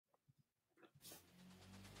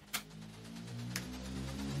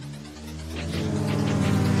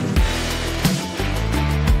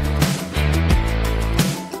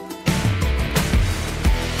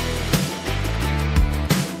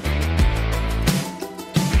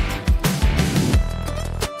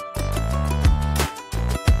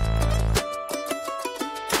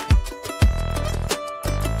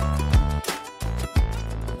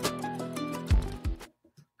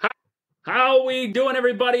you doing,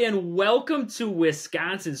 everybody? And welcome to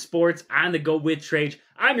Wisconsin Sports on the Go with Trage.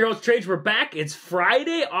 I'm your host, Trage. We're back. It's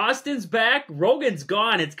Friday. Austin's back. Rogan's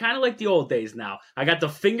gone. It's kind of like the old days now. I got the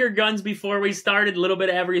finger guns before we started, a little bit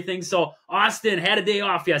of everything. So Austin had a day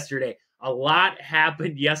off yesterday. A lot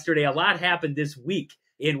happened yesterday. A lot happened this week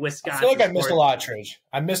in Wisconsin. I feel like I missed a lot, Trage.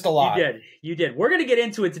 I missed a lot. You did. We're going to get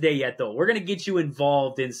into it today yet, though. We're going to get you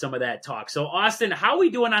involved in some of that talk. So, Austin, how are we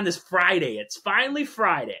doing on this Friday? It's finally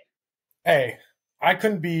Friday. Hey, I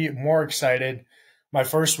couldn't be more excited. My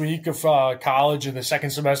first week of college and the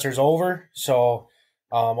second semester is over. So,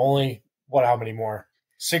 only, how many more?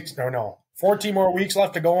 14 more weeks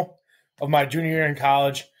left to go of my junior year in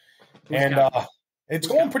college. It's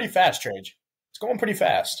going pretty fast, Trage. It's going pretty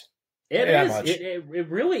fast. It is. It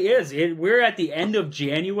really is. We're at the end of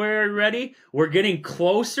January already. We're getting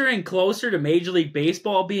closer and closer to Major League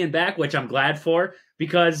Baseball being back, which I'm glad for,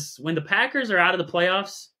 because when the Packers are out of the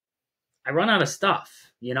playoffs, I run out of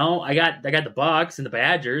stuff. You know, I got the Bucks and the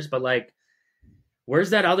Badgers, but like,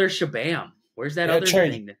 where's that other shabam? Where's that other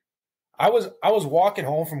thing? I was walking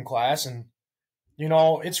home from class, and you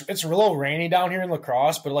know, it's a little rainy down here in La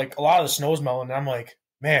Crosse, but like a lot of the snow's melting, and I'm like,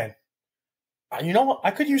 man. You know,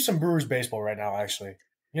 I could use some Brewers baseball right now, actually.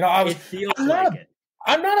 You know,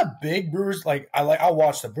 I'm not a big Brewers, I'll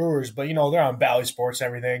watch the Brewers, but you know, they're on Bally Sports and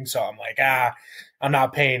everything, so I'm like, I'm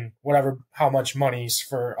not paying how much money's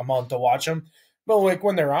for a month to watch them. But like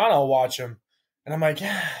when they're on, I'll watch them. And I'm like,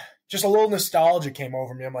 just a little nostalgia came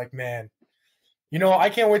over me. I'm like, man, you know, I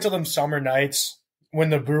can't wait till them summer nights when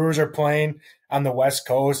the Brewers are playing on the West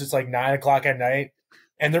Coast. It's like 9:00 at night.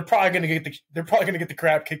 And they're probably gonna get the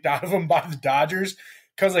crap kicked out of them by the Dodgers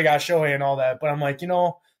because they got Shohei and all that. But I'm like, you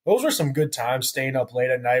know, those were some good times staying up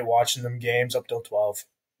late at night watching them games up till 12.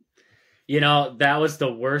 You know, that was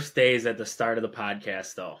the worst days at the start of the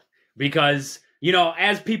podcast, though, because you know,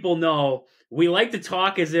 as people know, we like to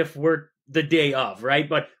talk as if we're the day of, right?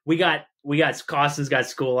 But we got Costin's got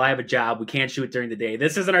school. I have a job. We can't shoot during the day.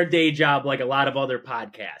 This isn't our day job like a lot of other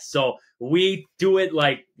podcasts. So we do it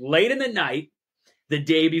like late in the night, the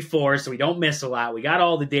day before, so we don't miss a lot. We got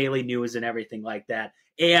all the daily news and everything like that.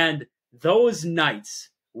 And those nights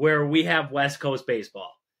where we have West Coast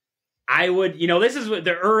baseball, I would, you know, this is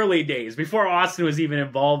the early days before Austin was even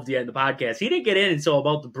involved yet in the podcast. He didn't get in until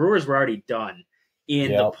about the Brewers were already done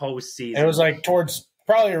in the postseason. It was like towards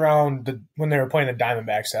probably around when they were playing the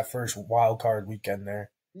Diamondbacks that first wild card weekend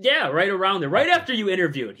there. Yeah, right around there. Right after you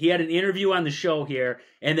interviewed. He had an interview on the show here,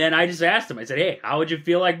 and then I just asked him, I said, hey, how would you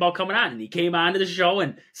feel like about coming on? And he came on to the show,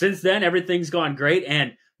 and since then, everything's gone great.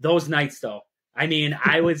 And those nights, though, I mean,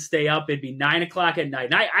 I would stay up. It'd be 9:00 at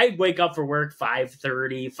night. And I'd wake up for work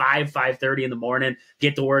 5:30 in the morning,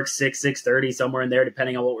 get to work 6:30, somewhere in there,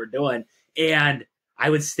 depending on what we're doing. And I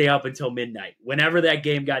would stay up until midnight, whenever that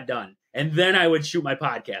game got done. And then I would shoot my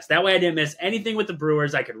podcast. That way I didn't miss anything with the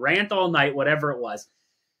Brewers. I could rant all night, whatever it was.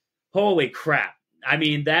 Holy crap. I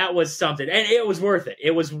mean, that was something. And it was worth it.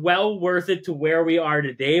 It was well worth it to where we are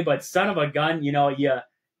today. But son of a gun, you know,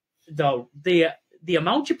 the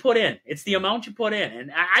amount you put in, it's the amount you put in.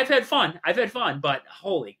 And I've had fun, but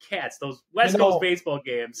holy cats, those West Coast baseball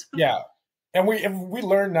games. Yeah. And we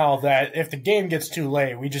learned now that if the game gets too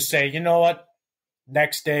late, we just say, you know what,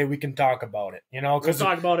 next day we can talk about it. You know, we'll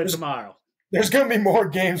talk about it tomorrow. There's going to be more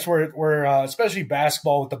games where especially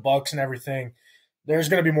basketball with the Bucks and everything, there's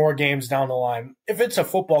going to be more games down the line. If it's a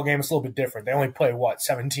football game, it's a little bit different. They only play,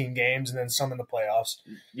 17 games and then some in the playoffs.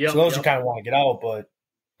 So those you kind of want to get out. But,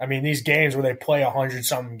 I mean, these games where they play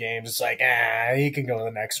 100-something games, it's like, you can go to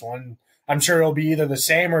the next one. I'm sure it'll be either the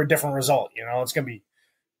same or a different result. You know, it's going to be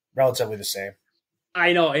relatively the same.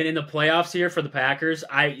 I know. And in the playoffs here for the Packers,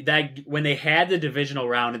 when they had the divisional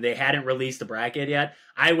round and they hadn't released the bracket yet,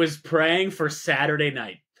 I was praying for Saturday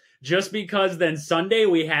night. Just because then Sunday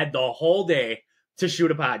we had the whole day to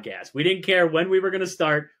shoot a podcast. We didn't care when we were going to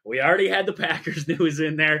start. We already had the Packers news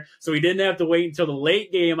in there, so we didn't have to wait until the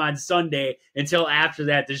late game on Sunday until after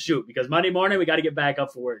that to shoot, because Monday morning we got to get back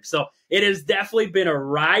up for work. So it has definitely been a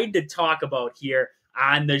ride to talk about here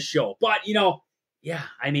on the show. But, you know, yeah,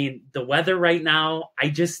 I mean, the weather right now, I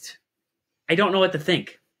don't know what to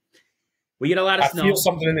think. We get a lot of snow. I feel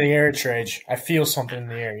something in the air, Trage. I feel something in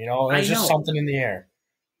the air. You know, there's just something in the air.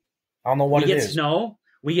 I don't know what it is.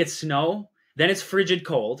 We get snow. Then it's frigid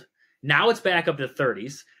cold. Now it's back up to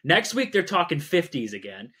 30s. Next week, they're talking 50s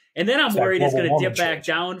again. And then I'm worried it's going to dip back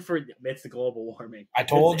down it's the global warming. I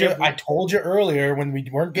told you earlier when we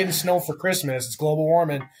weren't getting snow for Christmas, it's global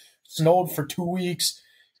warming. Snowed for 2 weeks.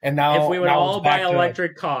 And now, if we would all buy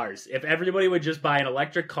electric cars, if everybody would just buy an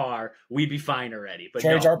electric car, we'd be fine already. But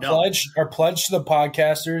Trage, our pledge to the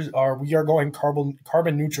podcasters we are going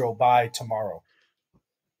carbon neutral by tomorrow.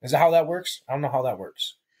 Is that how that works? I don't know how that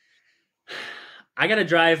works. I got to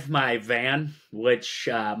drive my van, which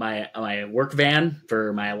my work van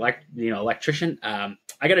for my electrician.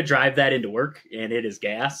 I got to drive that into work, and it is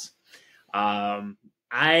gas.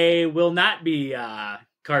 I will not be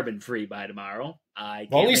carbon free by tomorrow.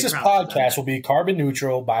 Well, at least this podcast will be carbon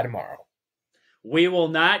neutral by tomorrow. We will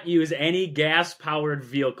not use any gas powered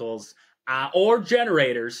vehicles or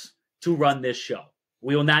generators to run this show.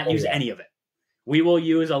 We will not use any of it. We will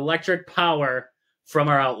use electric power from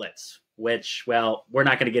our outlets. Which, well, we're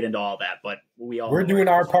not going to get into all that, but we're doing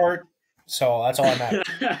our part, so that's all that matters.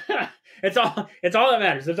 It's all that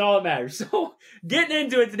matters. That's all that matters. So, getting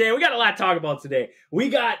into it today, we got a lot to talk about today. We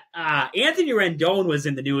got Anthony Rendon was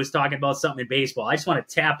in the news talking about something in baseball. I just want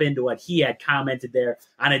to tap into what he had commented there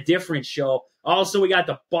on a different show. Also, we got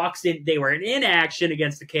the Bucks. They were in action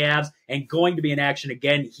against the Cavs and going to be in action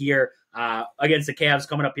again here against the Cavs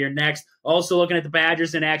coming up here next. Also looking at the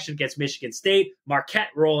Badgers in action against Michigan State. Marquette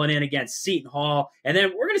rolling in against Seton Hall. And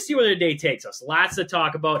then we're going to see where the day takes us. Lots to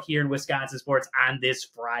talk about here in Wisconsin sports on this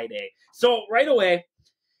Friday. So right away,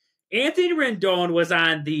 Anthony Rendon was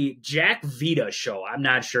on the Jack Vita show. I'm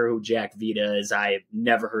not sure who Jack Vita is. I've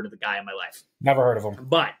never heard of the guy in my life. Never heard of him.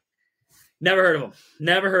 Never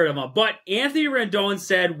heard of him. But Anthony Rendon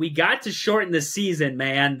said, we got to shorten the season,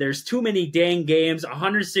 man. There's too many dang games,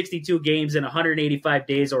 162 games in 185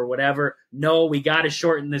 days or whatever. No, we got to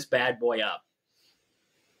shorten this bad boy up.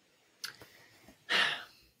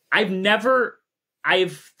 I've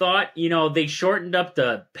thought, they shortened up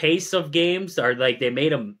the pace of games, or like they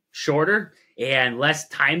made them shorter and less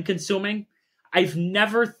time consuming. I've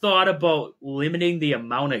never thought about limiting the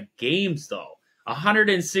amount of games though.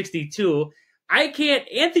 162.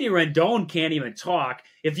 Anthony Rendon can't even talk.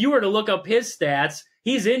 If you were to look up his stats,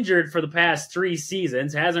 he's injured for the past 3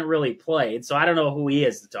 seasons, hasn't really played, so I don't know who he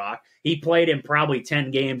is to talk. He played in probably 10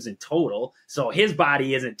 games in total, so his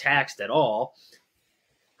body isn't taxed at all.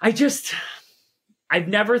 I've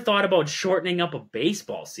never thought about shortening up a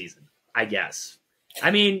baseball season, I guess. I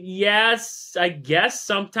mean, yes, I guess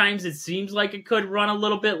sometimes it seems like it could run a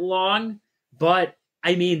little bit long, but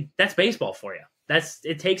I mean, that's baseball for you.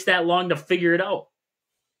 It takes that long to figure it out.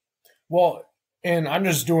 Well, and I'm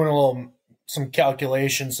just doing some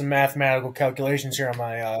calculations, some mathematical calculations here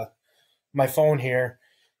on my phone here,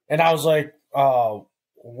 and I was like,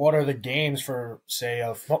 what are the games for, say,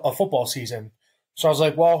 a football season? So I was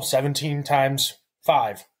like, well, 17 times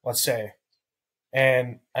 5, let's say,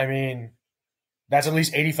 and I mean, that's at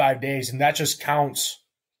least 85 days, and that just counts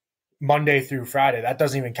Monday through Friday. That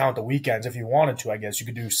doesn't even count the weekends. If you wanted to, I guess you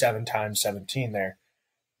could do 7 times 17 there,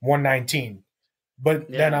 119. But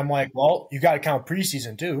then I'm like, well, you got to count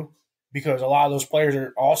preseason too, because a lot of those players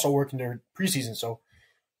are also working their preseason. So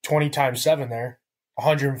 20 times 7 there,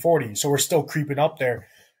 140. So we're still creeping up there.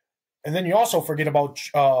 And then you also forget about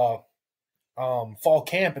fall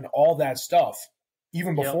camp and all that stuff.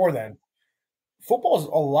 Even before then, football is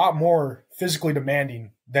a lot more physically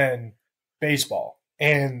demanding than baseball.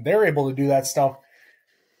 And they're able to do that stuff.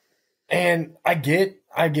 And I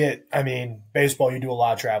mean, baseball, you do a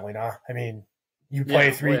lot of traveling, huh? I mean, you play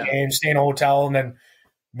 3 games, stay in a hotel, and then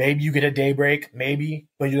maybe you get a day break, maybe,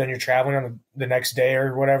 but then you're traveling on the next day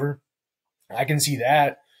or whatever. I can see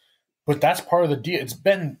that. But that's part of the deal.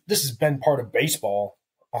 This has been part of baseball.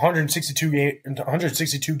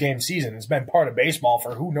 162 game season. It's been part of baseball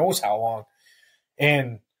for who knows how long.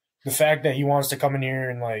 And the fact that he wants to come in here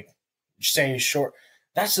and say short,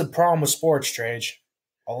 that's the problem with sports, Trage.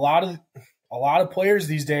 A lot of players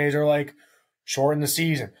these days are like, shorten the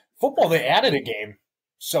season. Football, they added a game,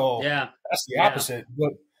 so that's the opposite.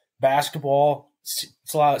 But basketball,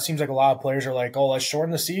 it seems like a lot of players are like, oh, let's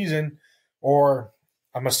shorten the season, or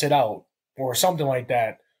I'm gonna sit out, or something like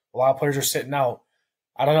that. A lot of players are sitting out.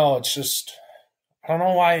 I don't know. It's just, I don't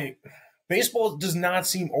know why baseball does not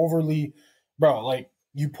seem overly, bro. Like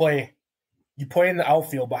you play in the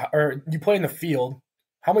outfield, or you play in the field.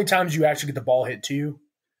 How many times do you actually get the ball hit to you?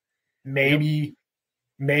 Maybe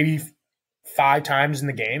 5 times in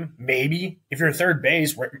the game. Maybe if you're third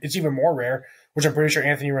base, it's even more rare, which I'm pretty sure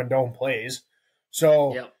Anthony Rendon plays.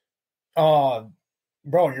 So, bro,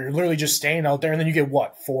 you're literally just staying out there, and then you get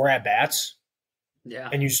 4 at bats.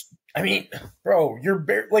 Yeah, and bro, you're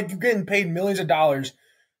getting paid millions of dollars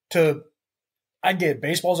to. I get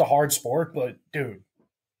baseball's a hard sport, but dude,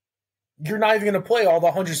 you're not even going to play all the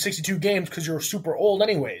 162 games because you're super old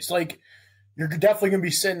anyways. Like, you're definitely going to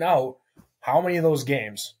be sitting out how many of those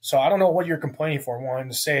games? So I don't know what you're complaining for, wanting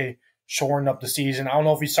to say shoring up the season. I don't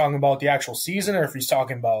know if he's talking about the actual season or if he's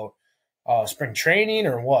talking about spring training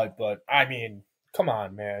or what. But, I mean, come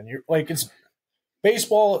on, man. You're like, it's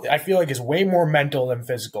baseball, I feel like, is way more mental than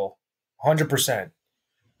physical. 100%.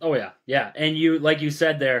 Oh yeah, yeah. And you, like you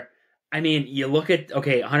said there, I mean, you look at,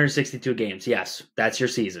 okay, 162 games. Yes, that's your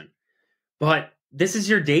season. But this is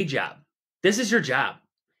your day job. This is your job.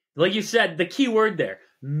 Like you said, the key word there,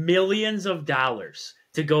 millions of dollars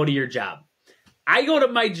to go to your job. I go to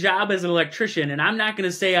my job as an electrician, and I'm not going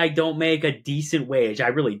to say I don't make a decent wage. I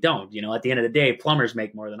really don't. You know, at the end of the day, plumbers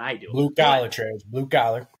make more than I do. Blue collar trades, blue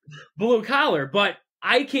collar. Blue collar. But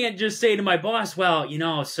I can't just say to my boss, well, you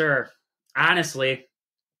know, sir, honestly,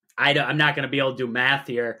 I'm not going to be able to do math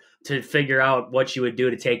here to figure out what you would do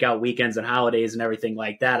to take out weekends and holidays and everything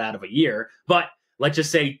like that out of a year. But let's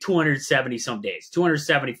just say 270 some days,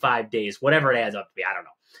 275 days, whatever it adds up to be. I don't know.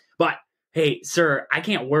 But hey, sir, I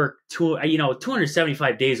can't work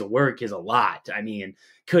 275 days of work is a lot. I mean,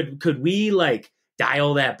 could we like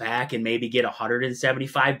dial that back and maybe get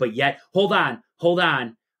 175? But yet, hold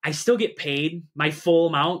on. I still get paid my full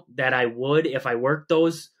amount that I would if I worked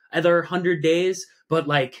those other 100 days. But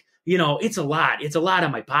like, you know, it's a lot. It's a lot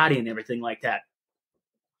on my body and everything like that.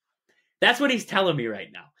 That's what he's telling me right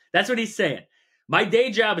now. That's what he's saying. My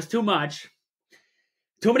day job is too much,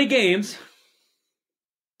 too many games.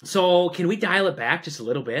 So can we dial it back just a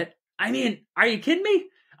little bit? I mean, are you kidding me?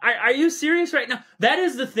 Are you serious right now? That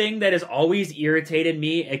is the thing that has always irritated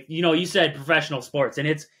me. You know, you said professional sports, and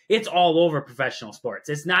it's all over professional sports.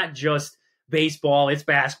 It's not just baseball. It's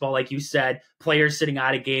basketball, like you said, players sitting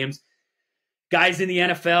out of games. Guys in the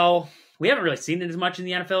NFL, we haven't really seen it as much in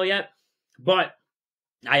the NFL yet, but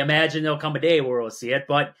I imagine there'll come a day where we'll see it.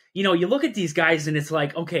 But, you know, you look at these guys and it's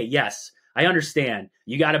like, okay, yes, I understand.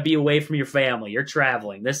 You got to be away from your family. You're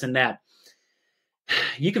traveling, this and that.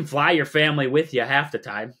 You can fly your family with you half the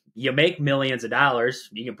time. You make millions of dollars.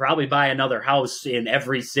 You can probably buy another house in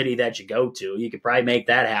every city that you go to. You could probably make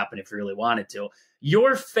that happen if you really wanted to.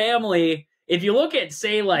 Your family, if you look at,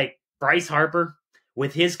 say, like Bryce Harper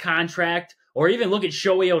with his contract, or even look at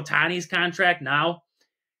Shohei Ohtani's contract now,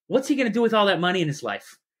 what's he going to do with all that money in his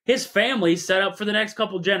life? His family's set up for the next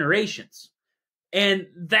couple generations. And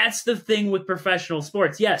that's the thing with professional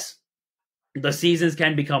sports. Yes, the seasons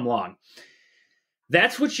can become long.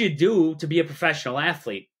 That's what you do to be a professional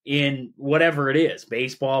athlete in whatever it is.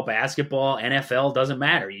 Baseball, basketball, NFL, doesn't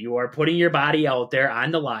matter. You are putting your body out there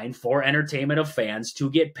on the line for entertainment of fans to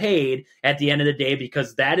get paid at the end of the day,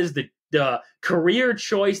 because that is the career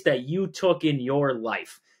choice that you took in your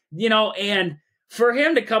life. You know, and for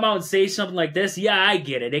him to come out and say something like this, yeah, I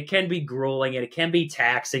get it. It can be grueling and it can be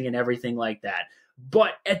taxing and everything like that.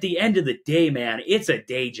 But at the end of the day, man, it's a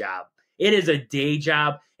day job. It is a day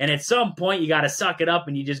job. And at some point, you got to suck it up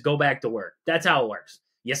and you just go back to work. That's how it works.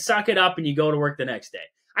 You suck it up and you go to work the next day.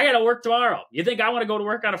 I got to work tomorrow. You think I want to go to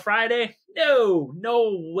work on a Friday? No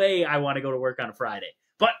way I want to go to work on a Friday.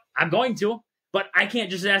 But I'm going to. But I can't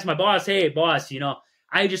just ask my boss, hey, boss, you know,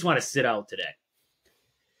 I just want to sit out today.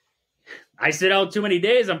 I sit out too many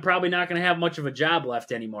days, I'm probably not going to have much of a job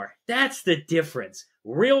left anymore. That's the difference.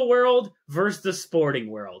 Real world versus the sporting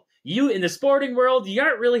world. You, in the sporting world, you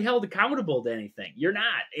aren't really held accountable to anything. You're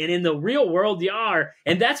not. And in the real world, you are.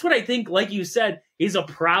 And that's what I think, like you said, is a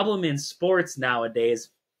problem in sports nowadays.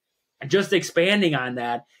 Just expanding on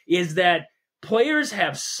that, is that players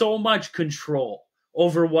have so much control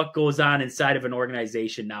over what goes on inside of an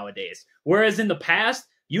organization nowadays. Whereas in the past,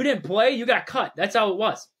 you didn't play, you got cut. That's how it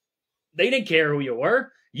was. They didn't care who you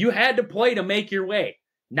were. You had to play to make your way.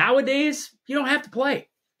 Nowadays, you don't have to play.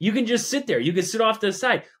 You can just sit there. You can sit off to the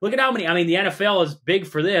side. Look at how many, I mean, the NFL is big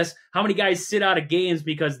for this. How many guys sit out of games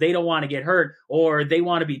because they don't want to get hurt or they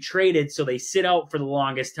want to be traded, so they sit out for the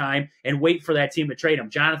longest time and wait for that team to trade them.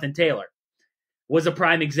 Jonathan Taylor was a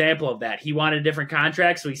prime example of that. He wanted a different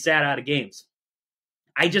contract, so he sat out of games.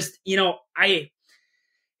 I just, you know,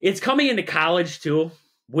 it's coming into college too,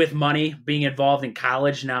 with money being involved in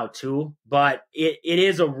college now too, but it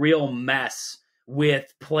is a real mess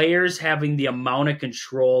with players having the amount of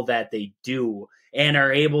control that they do and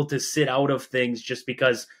are able to sit out of things just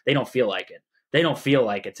because they don't feel like it. They don't feel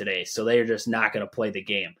like it today, so they're just not going to play the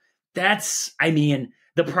game. That's, I mean,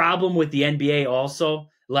 the problem with the NBA also,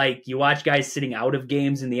 like you watch guys sitting out of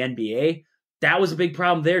games in the NBA, that was a big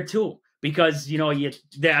problem there too. Because, you know,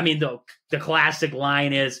 the classic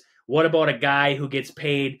line is, what about a guy who gets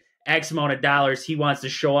paid X amount of dollars? He wants to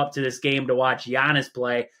show up to this game to watch Giannis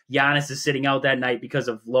play. Giannis is sitting out that night because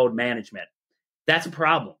of load management. That's a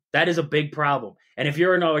problem. That is a big problem. And if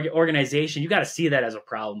you're an organization, you got to see that as a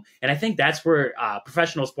problem. And I think that's where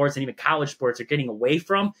professional sports and even college sports are getting away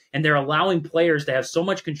from. And they're allowing players to have so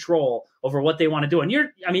much control over what they want to do. And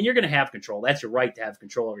you're going to have control. That's your right to have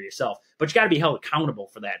control over yourself. But you got to be held accountable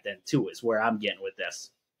for that then too, is where I'm getting with this.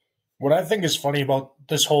 What I think is funny about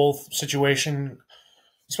this whole situation,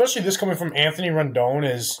 especially this coming from Anthony Rendon,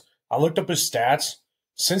 is I looked up his stats.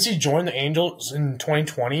 Since he joined the Angels in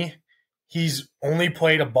 2020, he's only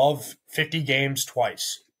played above 50 games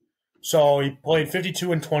twice. So he played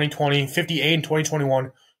 52 in 2020, 58 in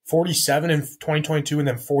 2021, 47 in 2022, and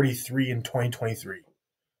then 43 in 2023.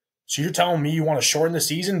 So you're telling me you want to shorten the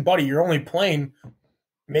season? Buddy, you're only playing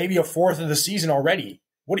maybe a fourth of the season already.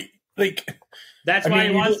 What do you like? That's why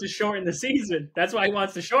he wants to shorten the season. That's why he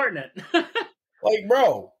wants to shorten it. Like,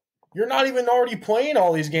 bro, you're not even already playing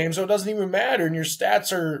all these games, so it doesn't even matter. And your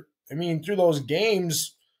stats are, through those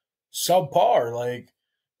games, subpar. Like,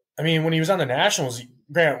 when he was on the Nationals,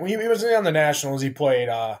 when he was on the Nationals, he played,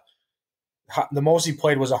 the most he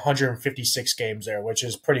played was 156 games there, which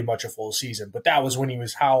is pretty much a full season. But that was when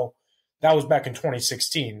that was back in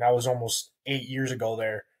 2016. That was almost 8 years ago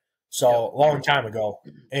there. So a long time ago.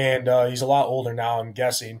 And he's a lot older now, I'm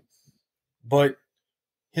guessing. But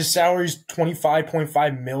his salary's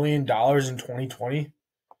 $25.5 million in 2020.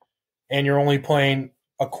 And you're only playing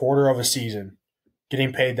a quarter of a season,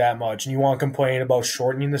 getting paid that much. And you want to complain about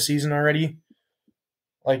shortening the season already?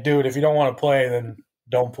 Like, dude, if you don't want to play, then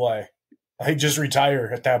don't play. Like, just retire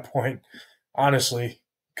at that point, honestly.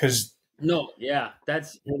 Because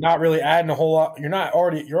that's you're not really adding a whole lot. You're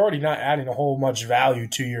already not adding a whole much value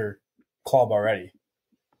to your club already.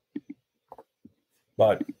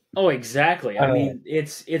 But exactly.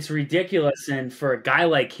 It's ridiculous, and for a guy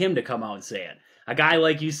like him to come out and say it, a guy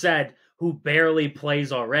like you said who barely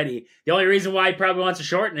plays already. The only reason why he probably wants to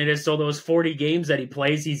shorten it is so those 40 games that he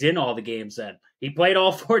plays, he's in all the games. Then he played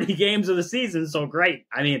all 40 games of the season, so great.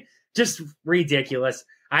 Just ridiculous.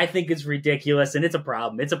 I think it's ridiculous, and it's a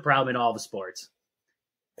problem. It's a problem in all the sports.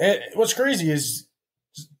 And what's crazy is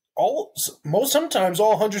sometimes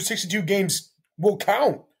all 162 games will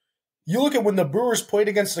count. You look at when the Brewers played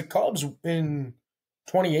against the Cubs in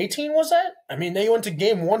 2018, was that? They went to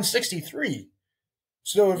game 163.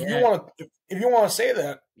 So if you want to say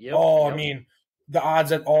that, the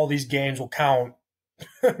odds that all these games will count.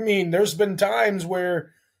 There's been times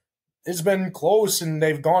where it's been close and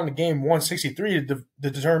they've gone to game 163 to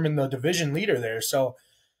determine the division leader there. So,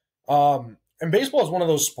 and baseball is one of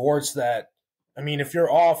those sports that, if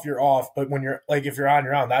you're off, you're off. But when if you're on,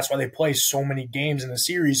 you're on. That's why they play so many games in the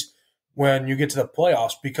series when you get to the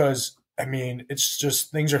playoffs because, it's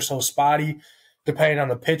just things are so spotty depending on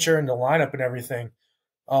the pitcher and the lineup and everything.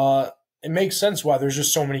 It makes sense why there's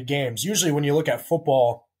just so many games. Usually when you look at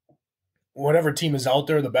football, whatever team is out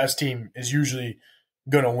there, the best team is usually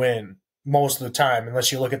going to win most of the time,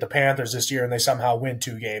 unless you look at the Panthers this year and they somehow win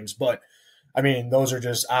 2 games. But, those are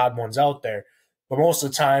just odd ones out there. But most of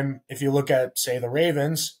the time, if you look at, say, the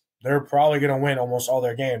Ravens, they're probably going to win almost all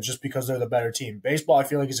their games just because they're the better team. Baseball, I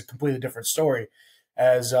feel like, is a completely different story,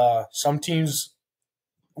 as some teams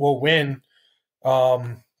will win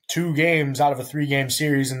 2 games out of a 3-game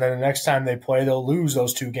series, and then the next time they play, they'll lose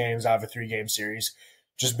those 2 games out of a 3-game series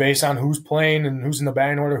just based on who's playing and who's in the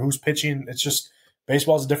batting order, who's pitching. It's just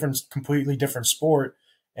baseball is a completely different sport,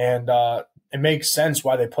 and it makes sense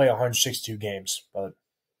why they play 162 games. But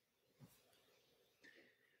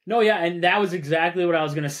no, yeah, and that was exactly what I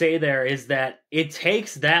was going to say there, is that it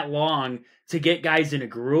takes that long to get guys in a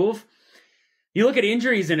groove. You look at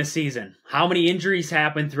injuries in a season. How many injuries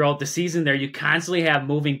happen throughout the season there? You constantly have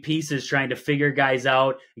moving pieces trying to figure guys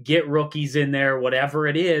out, get rookies in there, whatever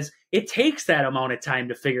it is. It takes that amount of time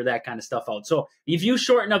to figure that kind of stuff out. So if you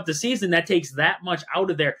shorten up the season, that takes that much out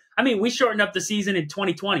of there. We shortened up the season in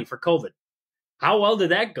 2020 for COVID. How well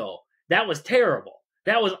did that go? That was terrible.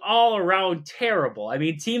 That was all around terrible.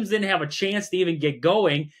 Teams didn't have a chance to even get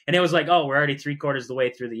going, and it was like, oh, we're already 3/4 of the way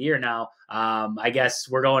through the year now. I guess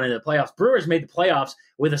we're going into the playoffs. Brewers made the playoffs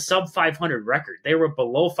with a sub-500 record. They were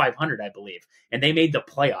below 500, I believe, and they made the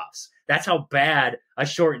playoffs. That's how bad a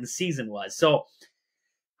shortened season was. So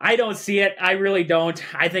I don't see it. I really don't.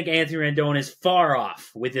 I think Anthony Rendon is far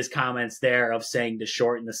off with his comments there of saying to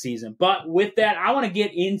shorten the season. But with that, I want to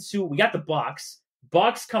get into, we got the Bucks.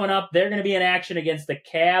 Bucks coming up. They're going to be in action against the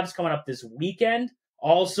Cavs coming up this weekend.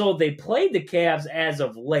 Also, they played the Cavs as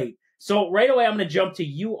of late. So right away, I'm going to jump to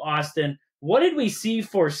you, Austin. What did we see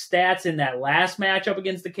for stats in that last matchup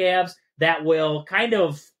against the Cavs that will kind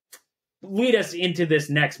of lead us into this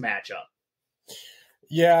next matchup?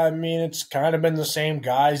 Yeah, it's kind of been the same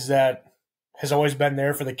guys that has always been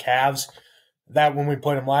there for the Cavs that when we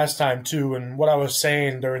played them last time too. And what I was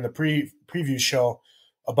saying during the preview show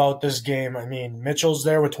about this game, Mitchell's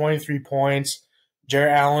there with 23 points,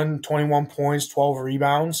 Jarrett Allen 21 points, 12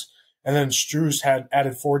 rebounds, and then Strus had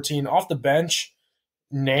added 14 off the bench.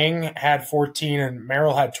 Nang had 14 and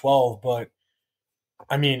Merrill had 12, but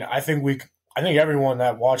I mean, I think everyone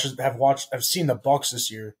that have seen the Bucks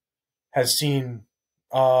this year has seen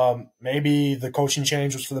maybe the coaching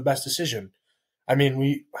change was for the best decision. I mean,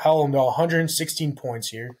 we held them to 116 points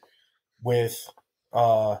here with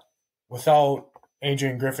without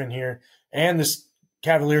Adrian Griffin here, and this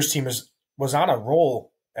Cavaliers team was on a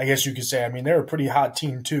roll. I guess you could say. I mean, they're a pretty hot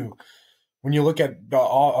team too. When you look at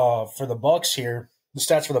the for the Bucks here, the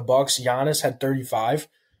stats for the Bucks: Giannis had 35,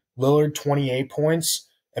 Lillard 28 points,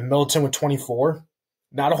 and Middleton with 24.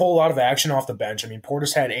 Not a whole lot of action off the bench. I mean,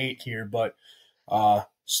 Portis had 8 here, but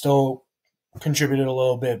still contributed a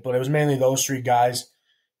little bit. But it was mainly those 3 guys,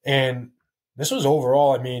 and this was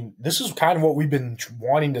overall. I mean, this is kind of what we've been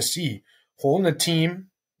wanting to see: holding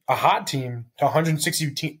a hot team, to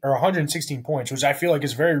 116 points, which I feel like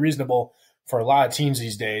is very reasonable for a lot of teams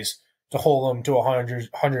these days to hold them to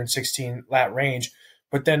 116 that range.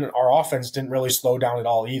 But then our offense didn't really slow down at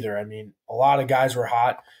all either. I mean, a lot of guys were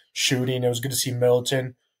hot shooting. It was good to see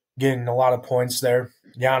Middleton getting a lot of points there.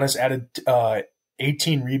 Giannis added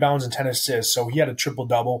 18 rebounds and 10 assists, so he had a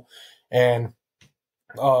triple-double. And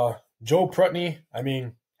Joe Prutney, I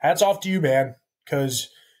mean, hats off to you, man, because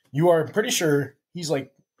you are pretty sure he's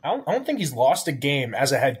like, I don't think he's lost a game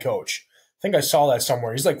as a head coach. I think I saw that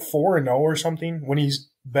somewhere. He's like 4-0 or something when he's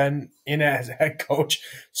been in as a head coach.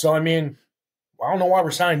 So, I mean, I don't know why we're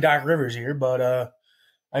signing Doc Rivers here, but,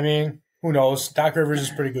 I mean, who knows? Doc Rivers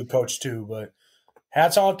is a pretty good coach too, but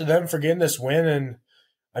hats off to them for getting this win. And,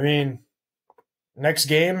 I mean, next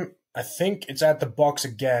game, I think it's at the Bucks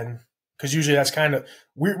again, because usually that's kind of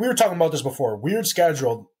 – we were talking about this before. Weird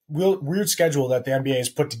schedule that the NBA has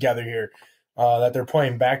put together here, that they're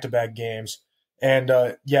playing back-to-back games. And,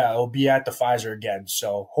 yeah, it'll be at the Pfizer again.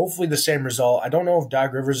 So hopefully the same result. I don't know if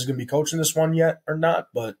Doc Rivers is going to be coaching this one yet or not,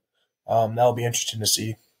 but that'll be interesting to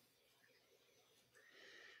see.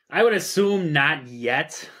 I would assume not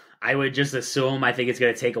yet. I would just assume I think it's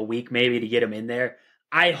going to take a week maybe to get him in there.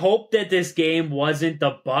 I hope that this game wasn't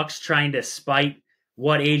the Bucks trying to spite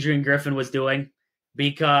what Adrian Griffin was doing,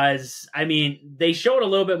 because, I mean, they showed a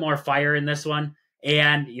little bit more fire in this one.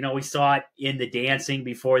 And, you know, we saw it in the dancing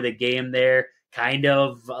before the game there, kind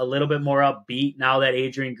of a little bit more upbeat now that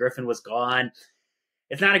Adrian Griffin was gone.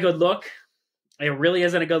 It's not a good look. It really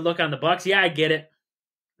isn't a good look on the Bucks. Yeah, I get it.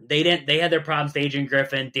 They had their problems with Adrian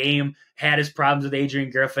Griffin. Dame had his problems with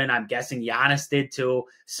Adrian Griffin. I'm guessing Giannis did too.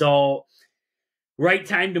 So, right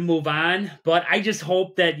time to move on. But I just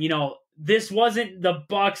hope that, you know, this wasn't the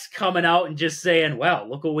Bucks coming out and just saying, well,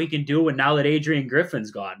 look what we can do. And now that Adrian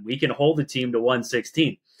Griffin's gone, we can hold the team to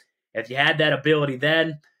 116. If you had that ability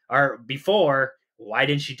then or before, why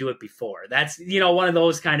didn't you do it before? That's, you know, one of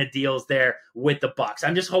those kind of deals there with the Bucks.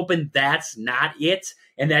 I'm just hoping that's not it,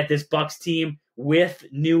 and that this Bucks team with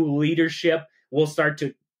new leadership will start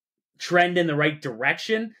to trend in the right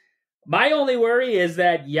direction. My only worry is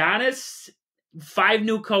that Giannis, 5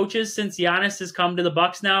 new coaches since Giannis has come to the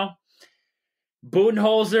Bucks now.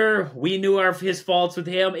 Budenholzer, we knew his faults with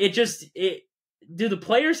him. Do the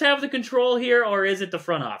players have the control here, or is it the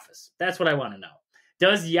front office? That's what I want to know.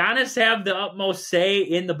 Does Giannis have the utmost say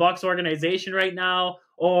in the Bucks organization right now,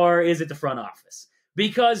 or is it the front office?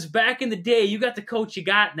 Because back in the day, you got the coach you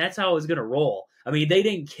got, and that's how it was going to roll. I mean, they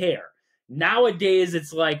didn't care. Nowadays,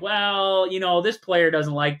 it's like, well, you know, this player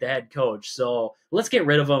doesn't like the head coach, so let's get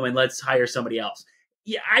rid of him and let's hire somebody else.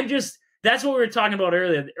 Yeah, that's what we were talking about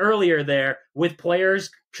earlier there with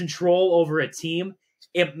players' control over a team.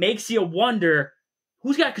 It makes you wonder,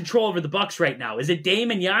 who's got control over the Bucks right now? Is it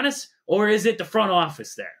Dame and Giannis, or is it the front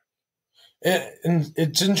office there? And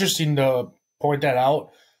it's interesting to point that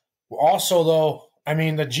out. Also, though, I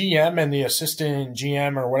mean, the GM and the assistant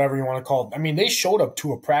GM or whatever you want to call it, I mean, they showed up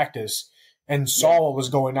to a practice and saw what was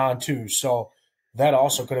going on too. So that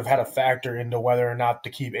also could have had a factor into whether or not to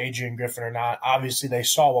keep Adrian Griffin or not. Obviously, they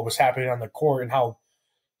saw what was happening on the court and how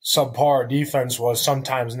subpar defense was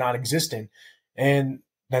sometimes non-existent. And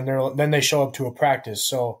then they show up to a practice.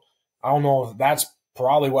 So I don't know if that's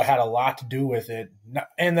probably what had a lot to do with it.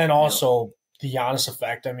 And then also the Giannis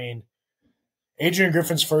effect. I mean, Adrian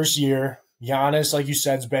Griffin's first year, Giannis, like you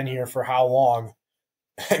said, has been here for how long?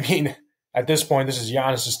 I mean, at this point, this is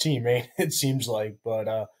Giannis's team, man. It seems like. But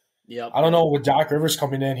I don't know, with Doc Rivers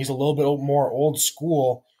coming in, he's a little bit more old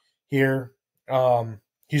school here.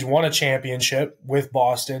 He's won a championship with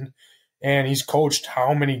Boston, and he's coached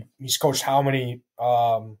how many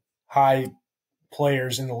high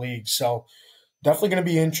players in the league. So definitely going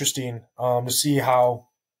to be interesting to see how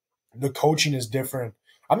the coaching is different.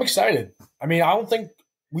 I'm excited. I mean, I don't think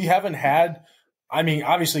we haven't had – I mean,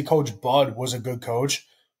 obviously Coach Bud was a good coach,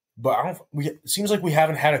 but it seems like we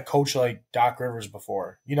haven't had a coach like Doc Rivers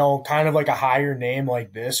before. You know, kind of like a higher name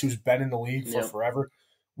like this who's been in the league for forever.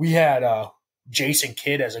 We had Jason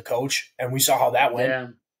Kidd as a coach, and we saw how that went. Yeah.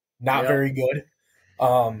 Not very good.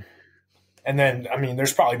 And then, I mean,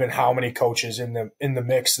 there's probably been how many coaches in the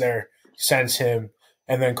mix there since him,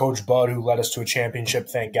 and then Coach Bud, who led us to a championship,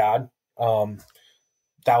 thank God.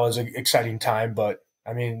 That was an exciting time, but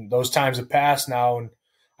I mean, those times have passed now. And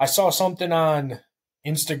I saw something on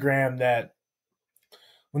Instagram that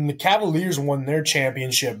when the Cavaliers won their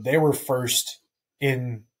championship, they were first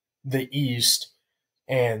in the East,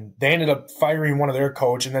 and they ended up firing one of their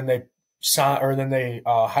coach, and then they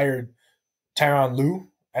hired Tyronn Lue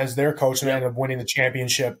as their coach, and they ended up winning the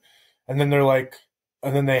championship. And then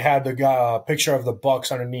they had the picture of the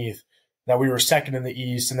Bucks underneath that we were second in the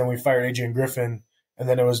East, and then we fired Adrian Griffin, and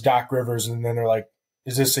then it was Doc Rivers, and then they're like,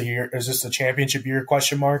 "Is this the championship year?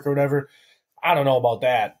 Question mark or whatever." I don't know about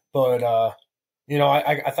that, but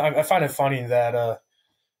I find it funny that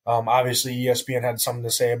obviously ESPN had something to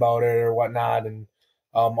say about it or whatnot, and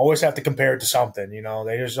always have to compare it to something. You know,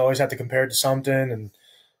 they just always have to compare it to something, and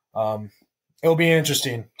it'll be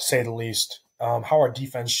interesting to say the least. How our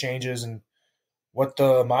defense changes and what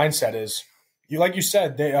the mindset is. Like you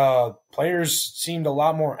said, players seemed a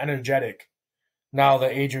lot more energetic now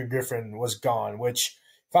that Adrian Griffin was gone, which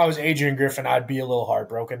if I was Adrian Griffin, I'd be a little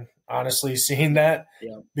heartbroken, honestly, seeing that.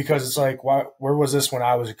 Yeah. Because it's like, where was this when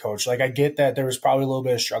I was a coach? Like, I get that there was probably a little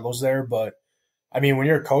bit of struggles there, but, I mean, when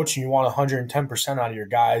you're a coach and you want 110% out of your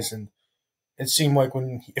guys, and it seemed like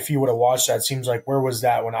if you would have watched that, it seems like, where was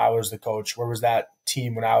that when I was the coach? Where was that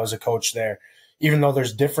team when I was a coach there? Even though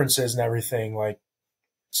there's differences and everything, like,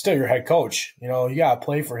 still your head coach. You know, you got to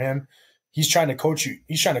play for him. He's trying to coach you.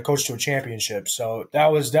 He's trying to coach to a championship. So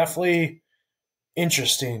that was definitely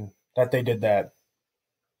interesting that they did that.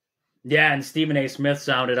 Yeah, and Stephen A. Smith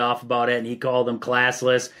sounded off about it, and he called them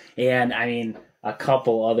classless. And, I mean, a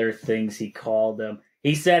couple other things he called them.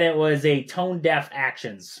 He said it was a tone-deaf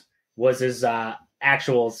actions was his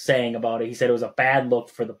actual saying about it. He said it was a bad look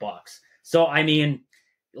for the Bucks. So, I mean,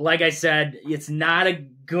 like I said, it's not a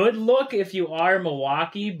good look if you are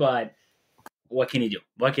Milwaukee, but what can you do?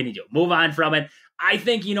 What can you do? Move on from it. I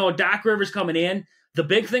think, Doc Rivers coming in, the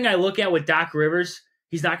big thing I look at with Doc Rivers,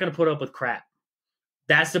 he's not going to put up with crap.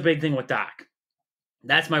 That's the big thing with Doc.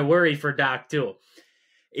 That's my worry for Doc, too.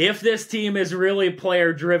 If this team is really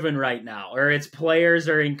player-driven right now, or its players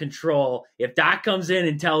are in control, if Doc comes in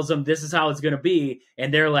and tells them this is how it's going to be,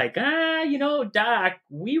 and they're like, Doc,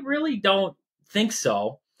 we really don't think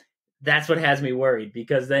so, that's what has me worried,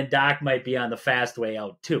 because then Doc might be on the fast way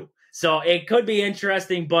out, too. So it could be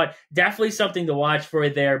interesting, but definitely something to watch for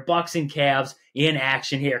there. Bucks and Cavs in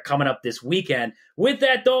action here coming up this weekend. With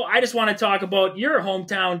that, though, I just want to talk about your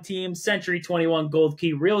hometown team, Century 21 Gold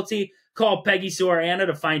Key Realty. Call Peggy Sue or Anna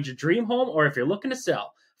to find your dream home, or if you're looking to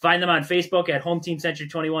sell, find them on Facebook at Home Team Century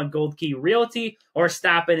 21 Gold Key Realty, or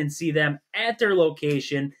stop in and see them at their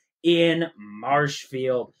location in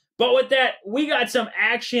Marshfield. But with that, we got some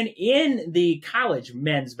action in the college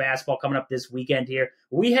men's basketball coming up this weekend here.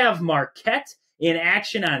 We have Marquette in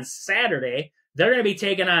action on Saturday. They're going to be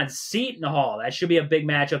taking on Seton Hall. That should be a big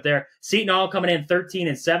matchup there. Seton Hall coming in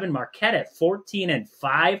 13-7, Marquette at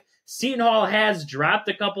 14-5. Seton Hall has dropped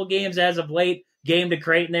a couple games as of late. Game to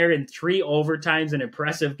Creighton there in 3 overtimes, an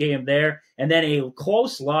impressive game there. And then a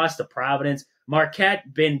close loss to Providence.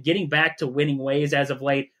 Marquette been getting back to winning ways as of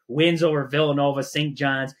late. Wins over Villanova, St.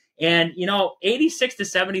 John's. And,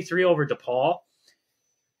 86-73 over DePaul.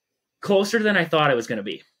 Closer than I thought it was going to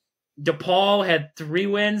be. DePaul had 3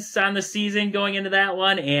 wins on the season going into that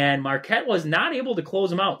one, and Marquette was not able to close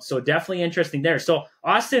them out. So definitely interesting there. So,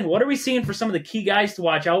 Austin, what are we seeing for some of the key guys to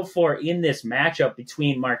watch out for in this matchup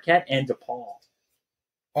between Marquette and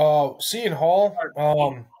DePaul? Seton Hall.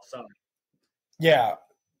 Yeah.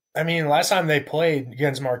 I mean, last time they played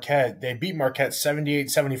against Marquette, they beat Marquette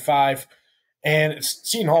 78-75. And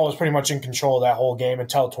Seton Hall was pretty much in control of that whole game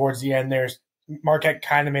until towards the end there. Marquette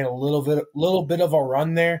kind of made a little bit of a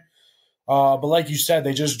run there. But like you said,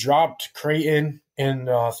 they just dropped Creighton in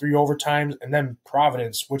 3 overtimes, and then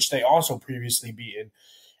Providence, which they also previously beaten.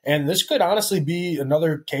 And this could honestly be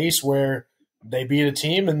another case where they beat a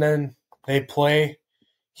team and then they play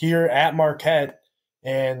here at Marquette,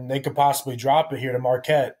 and they could possibly drop it here to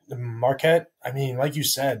Marquette. Marquette, I mean, like you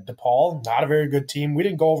said, DePaul, not a very good team. We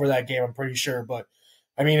didn't go over that game, I'm pretty sure. But,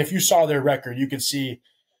 I mean, if you saw their record, you could see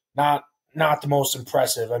not the most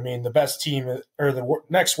impressive. I mean, the best team or the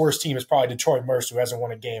next worst team is probably Detroit Mercy, who hasn't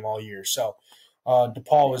won a game all year. So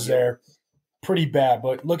DePaul was there pretty bad.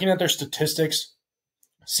 But looking at their statistics,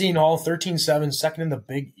 Seton Hall 13-7, second in the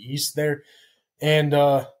Big East there. And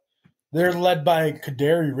They're led by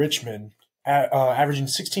Kaderi Richmond, averaging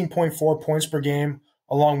 16.4 points per game,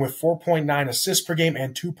 along with 4.9 assists per game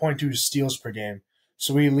and 2.2 steals per game.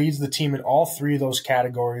 So he leads the team in all three of those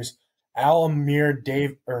categories. Alamir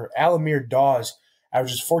Dawes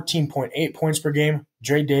averages 14.8 points per game.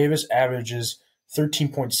 Dre Davis averages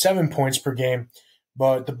 13.7 points per game.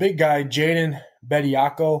 But the big guy, Jaden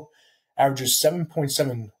Bediako, averages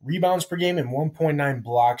 7.7 rebounds per game and 1.9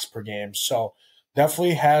 blocks per game. So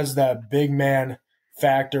definitely has that big man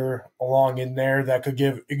factor along in there that could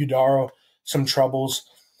give Iguodaro some troubles.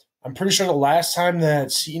 I'm pretty sure the last time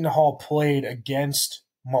that Seton Hall played against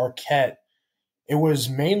Marquette, it was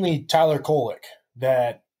mainly Tyler Kolek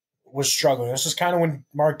that was struggling. This is kind of when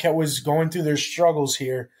Marquette was going through their struggles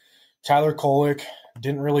here. Tyler Kolek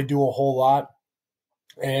didn't really do a whole lot.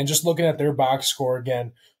 And just looking at their box score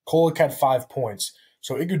again, Kolek had 5 points.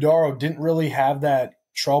 So Iguodaro didn't really have that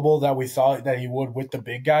trouble that we thought that he would with the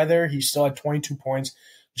big guy there. He still had 22 points.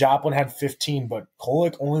 Joplin had 15, but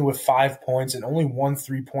Kolek only with 5 points and only 1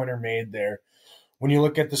 3-pointer made there. When you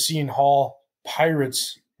look at the Seton Hall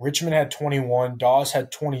Pirates, Richmond had 21, Dawes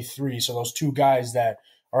had 23, so those two guys that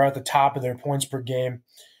are at the top of their points per game.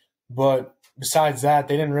 But besides that,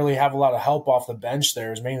 they didn't really have a lot of help off the bench there.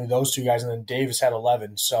 It was mainly those two guys, and then Davis had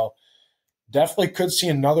 11. So definitely could see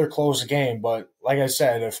another close game, but like I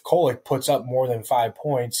said, if Kolek puts up more than 5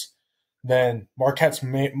 points, then Marquette's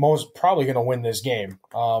most probably going to win this game,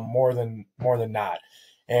 more than not.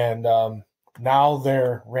 And now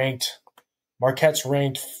they're ranked. Marquette's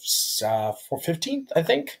ranked 15th, I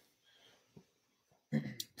think.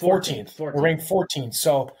 14th. We're ranked 14th.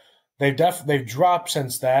 So they've dropped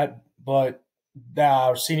since that, but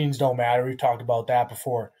seedings don't matter. We've talked about that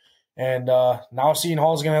before. And now Seton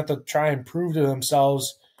Hall is going to have to try and prove to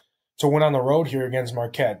themselves to win on the road here against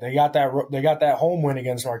Marquette. They got that home win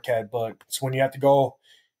against Marquette, but it's when you have to go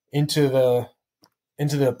into the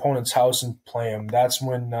opponent's house and play them. That's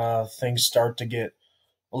when things start to get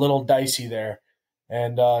a little dicey there.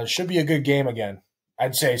 And it should be a good game again.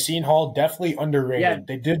 I'd say Seton Hall definitely underrated. Yeah.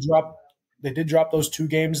 They did drop those 2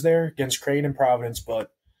 games there against Creighton and Providence,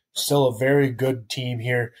 but still a very good team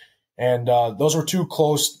here. And those were 2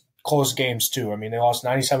 close games too. I mean, they lost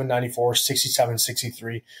 97-94,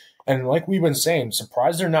 67-63. And like we've been saying,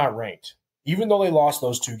 surprised they're not ranked, even though they lost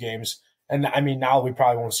those 2 games. And I mean, now we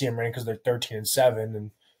probably won't see them ranked because they're 13-7,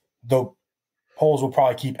 and the polls will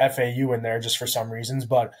probably keep FAU in there just for some reasons.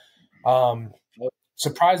 But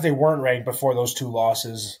surprised they weren't ranked before those 2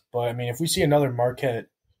 losses. But I mean, if we see another Marquette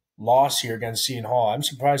loss here against Seton Hall, I'm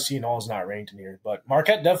surprised Seton Hall is not ranked in here. But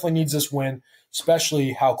Marquette definitely needs this win,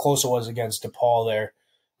 especially how close it was against DePaul there.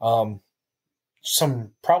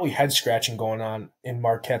 Some probably head scratching going on in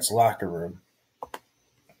Marquette's locker room.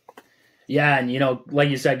 Yeah, and like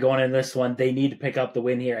you said, going in this one, they need to pick up the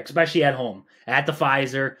win here, especially at home. At the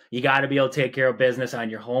Pfizer, you got to be able to take care of business on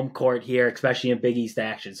your home court here, especially in Big East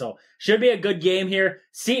action. So should be a good game here.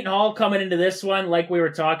 Seton Hall coming into this one, like we were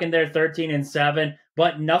talking there, 13-7,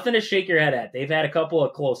 but nothing to shake your head at. They've had a couple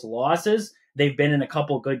of close losses. They've been in a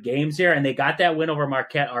couple good games here, and they got that win over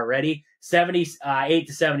Marquette already,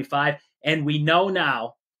 78-75. And we know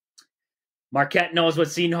now Marquette knows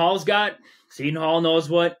what Seton Hall's got. Seton Hall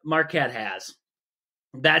knows what Marquette has.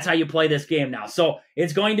 That's how you play this game now. So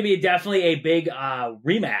it's going to be definitely a big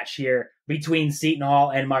rematch here between Seton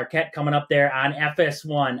Hall and Marquette coming up there on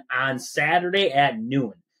FS1 on Saturday at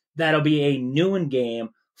noon. That'll be a noon game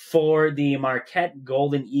for the Marquette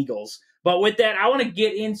Golden Eagles. But with that, I want to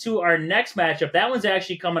get into our next matchup. That one's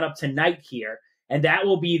actually coming up tonight here. And that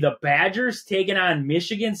will be the Badgers taking on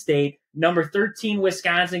Michigan State. Number 13,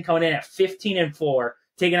 Wisconsin, coming in at 15-4,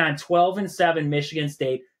 taking on 12-7 Michigan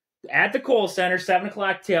State at the Kohl Center, 7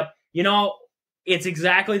 o'clock tip. It's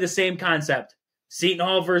exactly the same concept. Seton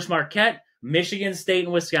Hall versus Marquette, Michigan State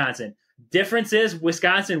and Wisconsin. Difference is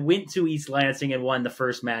Wisconsin went to East Lansing and won the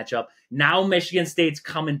first matchup. Now Michigan State's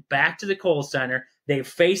coming back to the Kohl Center. They've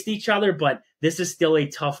faced each other, but this is still a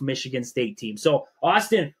tough Michigan State team. So,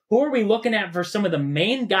 Austin, who are we looking at for some of the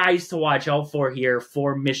main guys to watch out for here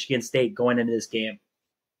for Michigan State going into this game?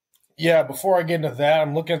 Yeah, before I get into that,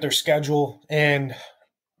 I'm looking at their schedule, and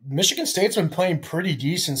Michigan State's been playing pretty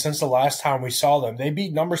decent since the last time we saw them. They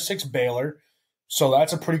beat number 6 Baylor, so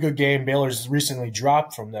that's a pretty good game. Baylor's recently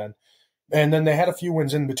dropped from them. And then they had a few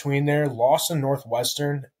wins in between there, lost to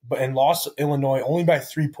Northwestern, and lost to Illinois only by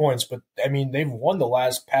 3 points. But, I mean, they've won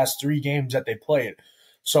the past 3 games that they played.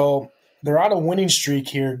 So they're on a winning streak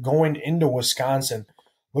here going into Wisconsin.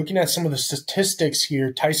 Looking at some of the statistics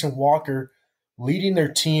here, Tyson Walker leading their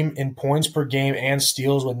team in points per game and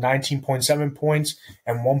steals with 19.7 points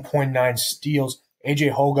and 1.9 steals.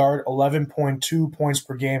 AJ Hogard, 11.2 points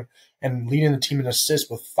per game and leading the team in assists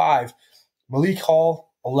with 5. Malik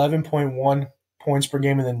Hall, 11.1 points per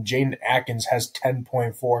game, and then Jaden Atkins has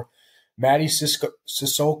 10.4. Maddie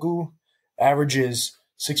Sissoko averages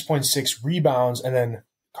 6.6 rebounds, and then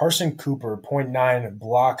Carson Cooper, 0.9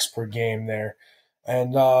 blocks per game there.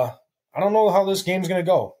 And I don't know how this game's going to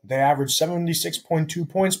go. They average 76.2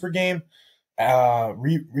 points per game,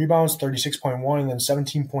 rebounds 36.1, and then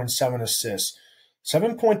 17.7 assists.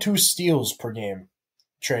 7.2 steals per game,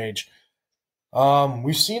 Trage.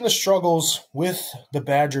 We've seen the struggles with the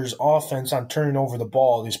Badgers offense on turning over the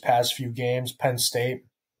ball these past few games, Penn State,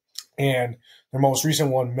 and their most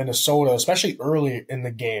recent one, Minnesota, especially early in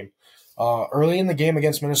the game. Early in the game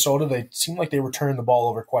against Minnesota, they seemed like they were turning the ball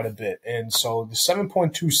over quite a bit. And so the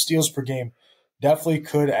 7.2 steals per game definitely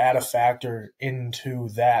could add a factor into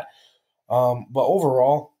that. But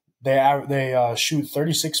overall, they shoot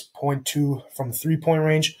 36.2 from three-point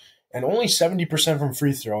range and only 70% from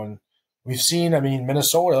free throw. And we've seen,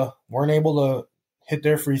 Minnesota weren't able to hit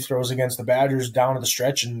their free throws against the Badgers down at the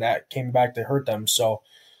stretch, and that came back to hurt them. So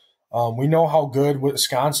we know how good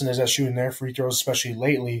Wisconsin is at shooting their free throws, especially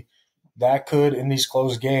lately. That could, in these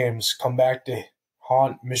close games, come back to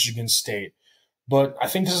haunt Michigan State. But I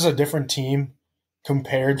think this is a different team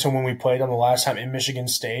compared to when we played them the last time in Michigan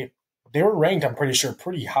State. They were ranked, I'm pretty sure,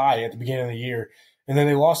 pretty high at the beginning of the year, and then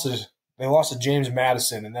they lost to James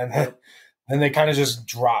Madison, and then they kind of just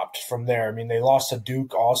dropped from there. They lost to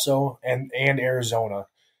Duke also and Arizona,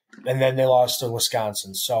 and then they lost to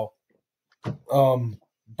Wisconsin. So,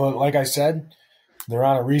 but like I said, they're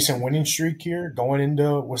on a recent winning streak here going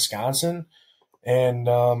into Wisconsin, and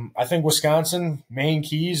I think Wisconsin main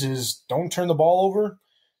keys is don't turn the ball over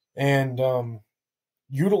and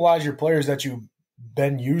utilize your players that you've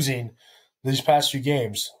been using these past few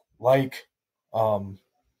games, like oh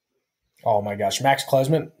my gosh, Max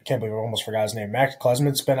Klesmit. I can't believe I almost forgot his name. Max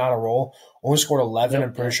Klesmit's been on a roll. Only scored 11,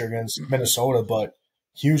 I'm pretty sure, against Minnesota, but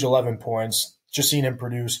huge 11 points. Just seeing him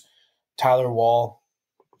produce. Tyler Wall,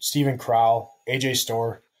 Steven Crowell, AJ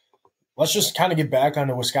Storr. Let's just kind of get back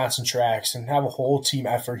onto Wisconsin tracks and have a whole team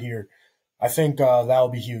effort here. I think that'll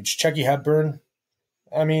be huge. Checky Hepburn,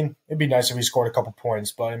 it'd be nice if he scored a couple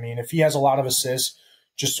points, but if he has a lot of assists,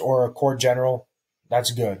 or a court general,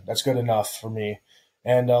 that's good. That's good enough for me.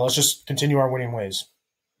 And let's just continue our winning ways.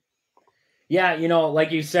 Yeah,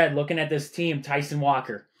 like you said, looking at this team, Tyson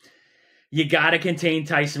Walker. You got to contain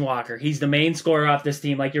Tyson Walker. He's the main scorer off this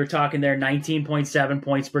team. Like you were talking there, 19.7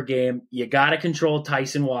 points per game. You got to control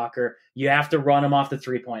Tyson Walker. You have to run him off the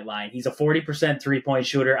three-point line. He's a 40% three-point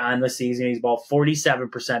shooter on the season. He's about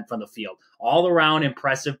 47% from the field. All-around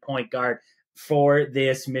impressive point guard for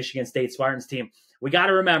this Michigan State Spartans team. We got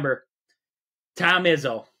to remember, Tom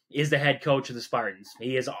Izzo is the head coach of the Spartans.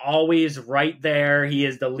 He is always right there. He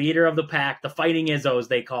is the leader of the pack, the Fighting Izzos,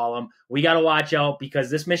 they call him. We got to watch out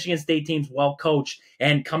because this Michigan State team's well coached,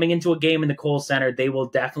 and coming into a game in the Kohl Center, they will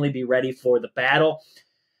definitely be ready for the battle.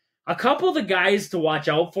 A couple of the guys to watch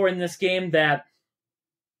out for in this game that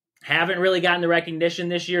haven't really gotten the recognition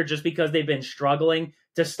this year just because they've been struggling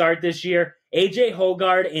to start this year, AJ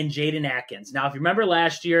Hogard and Jaden Atkins. Now, if you remember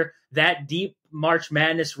last year, that deep March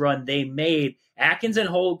Madness run they made, Atkins and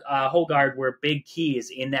Hogard were big keys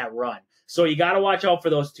in that run. So you got to watch out for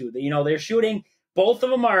those two. They're shooting, both of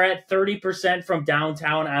them are at 30% from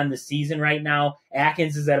downtown on the season right now.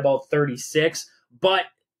 Atkins is at about 36, but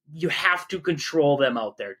you have to control them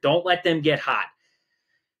out there. Don't let them get hot.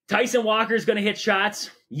 Tyson Walker is going to hit shots.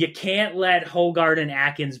 You can't let Hogard and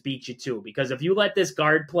Atkins beat you too, because if you let this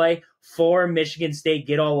guard play for Michigan State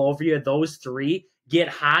get all over you, those three get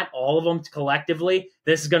hot, all of them collectively,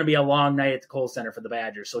 this is going to be a long night at the Kohl Center for the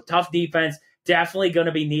Badgers. So tough defense, definitely going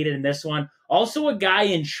to be needed in this one. Also a guy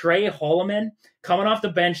in Trey Holloman coming off the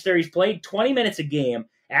bench there. He's played 20 minutes a game,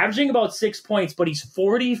 averaging about 6 points, but he's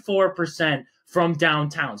 44% from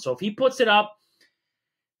downtown. So if he puts it up,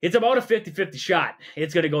 it's about a 50-50 shot.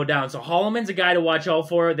 It's going to go down. So Holloman's a guy to watch out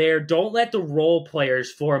for there. Don't let the role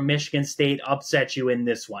players for Michigan State upset you in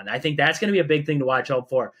this one. I think that's going to be a big thing to watch out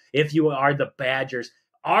for if you are the Badgers.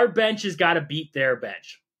 Our bench has got to beat their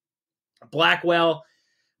bench. Blackwell,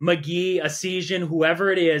 McGee, Asesian,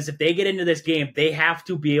 whoever it is, if they get into this game, they have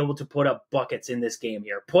to be able to put up buckets in this game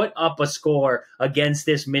here. Put up a score against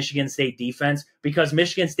this Michigan State defense, because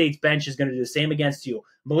Michigan State's bench is going to do the same against you.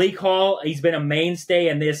 Malik Hall, he's been a mainstay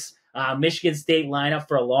in this Michigan State lineup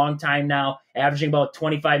for a long time now, averaging about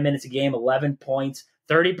 25 minutes a game, 11 points,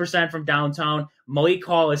 30% from downtown. Malik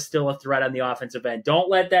Hall is still a threat on the offensive end. Don't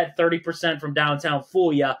let that 30% from downtown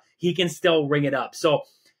fool you. He can still ring it up. So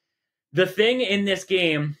the thing in this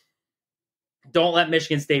game, don't let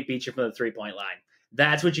Michigan State beat you from the three-point line.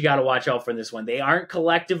 That's what you got to watch out for in this one. They aren't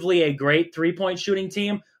collectively a great three-point shooting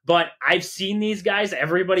team, but I've seen these guys.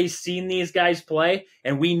 Everybody's seen these guys play,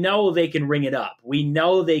 and we know they can ring it up. We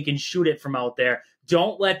know they can shoot it from out there.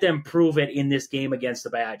 Don't let them prove it in this game against the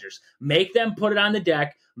Badgers. Make them put it on the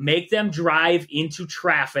deck. Make them drive into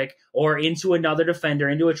traffic or into another defender,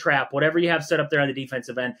 into a trap, whatever you have set up there on the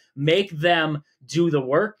defensive end. Make them do the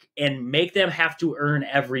work and make them have to earn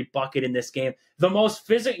every bucket in this game. The most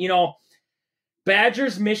physical,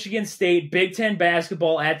 Badgers, Michigan State, Big Ten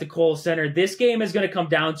basketball at the Kohl Center. This game is going to come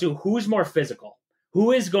down to who's more physical.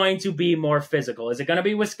 Who is going to be more physical? Is it going to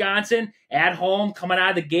be Wisconsin at home coming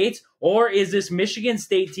out of the gates? Or is this Michigan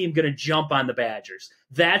State team going to jump on the Badgers?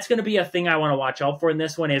 That's going to be a thing I want to watch out for in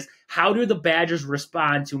this one is how do the Badgers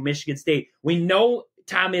respond to Michigan State? We know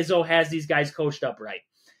Tom Izzo has these guys coached up right.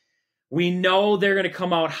 We know they're going to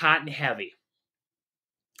come out hot and heavy.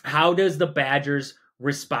 How does the Badgers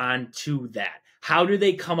respond to that? How do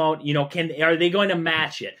they come out? Are they going to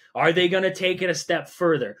match it? Are they going to take it a step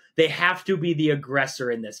further? They have to be the aggressor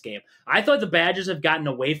in this game. I thought the Badgers have gotten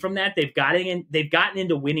away from that. They've gotten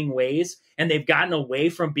into winning ways, and they've gotten away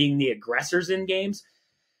from being the aggressors in games.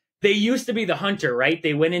 They used to be the hunter, right?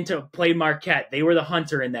 They went into play Marquette. They were the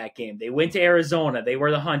hunter in that game. They went to Arizona. They were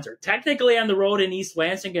the hunter. Technically on the road in East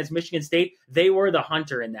Lansing against Michigan State, they were the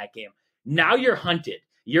hunter in that game. Now you're hunted.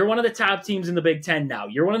 You're one of the top teams in the Big Ten now.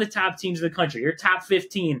 You're one of the top teams in the country. You're top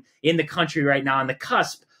 15 in the country right now on the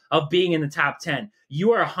cusp of being in the top 10.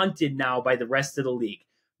 You are hunted now by the rest of the league.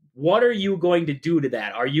 What are you going to do to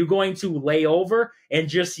that? Are you going to lay over and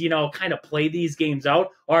just, kind of play these games out?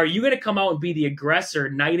 Or are you going to come out and be the aggressor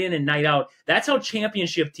night in and night out? That's how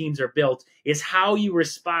championship teams are built, is how you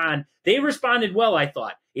respond. They responded well, I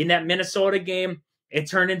thought. In that Minnesota game, it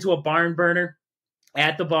turned into a barn burner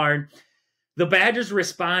at the barn. The Badgers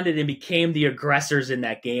responded and became the aggressors in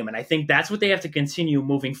that game. And I think that's what they have to continue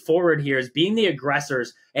moving forward here is being the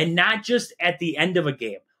aggressors and not just at the end of a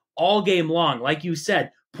game, all game long. Like you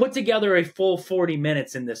said, put together a full 40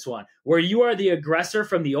 minutes in this one where you are the aggressor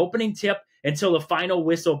from the opening tip until the final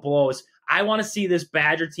whistle blows. I want to see this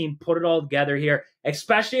Badger team put it all together here,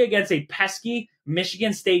 especially against a pesky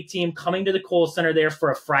Michigan State team coming to the Kohl Center there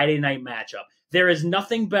for a Friday night matchup. There is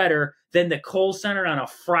nothing better than the Kohl Center on a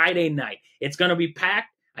Friday night. It's going to be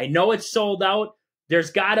packed. I know it's sold out. There's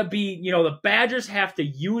got to be, the Badgers have to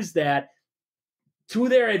use that to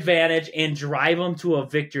their advantage and drive them to a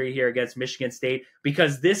victory here against Michigan State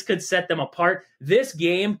because this could set them apart. This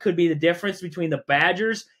game could be the difference between the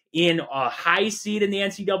Badgers in a high seed in the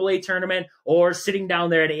NCAA tournament or sitting down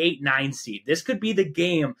there at 8-9 seed. This could be the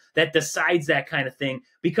game that decides that kind of thing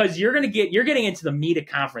because you're getting into the meat of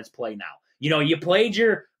conference play now. You played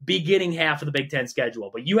your beginning half of the Big Ten schedule,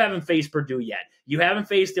 but you haven't faced Purdue yet. You haven't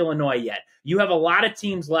faced Illinois yet. You have a lot of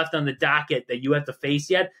teams left on the docket that you have to face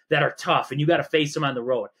yet that are tough, and you got to face them on the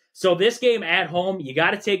road. So this game at home, you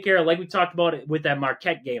got to take care of, like we talked about it with that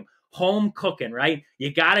Marquette game, home cooking, right?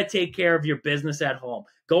 You got to take care of your business at home.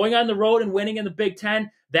 Going on the road and winning in the Big Ten,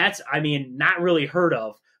 that's, not really heard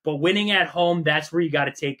of. But winning at home, that's where you got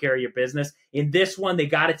to take care of your business. In this one, they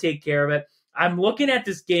got to take care of it. I'm looking at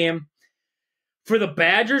this game. For the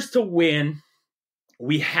Badgers to win,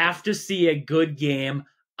 we have to see a good game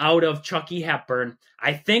out of Chucky Hepburn.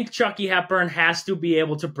 I think Chucky Hepburn has to be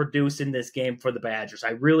able to produce in this game for the Badgers.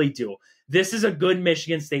 I really do. This is a good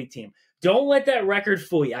Michigan State team. Don't let that record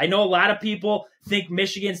fool you. I know a lot of people think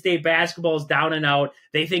Michigan State basketball is down and out.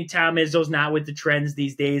 They think Tom Izzo's not with the trends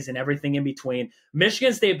these days and everything in between.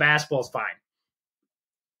 Michigan State basketball is fine.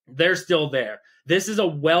 They're still there. This is a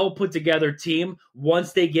well put together team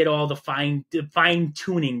once they get all the fine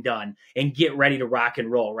tuning done and get ready to rock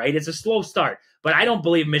and roll, right? It's a slow start, but I don't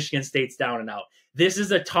believe Michigan State's down and out. This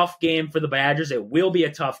is a tough game for the Badgers. It will be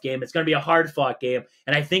a tough game. It's going to be a hard fought game.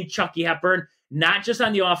 And I think Chucky Hepburn, not just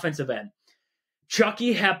on the offensive end,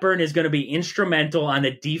 Chucky Hepburn is going to be instrumental on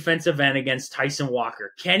the defensive end against Tyson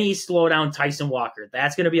Walker. Can he slow down Tyson Walker?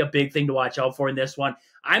 That's going to be a big thing to watch out for in this one.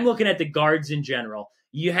 I'm looking at the guards in general.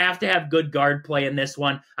 You have to have good guard play in this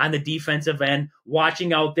one on the defensive end,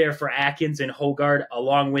 watching out there for Atkins and Hogard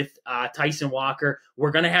along with Tyson Walker.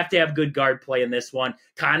 We're going to have good guard play in this one.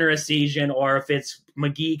 Connor Essegian, or if it's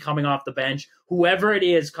McGee coming off the bench, whoever it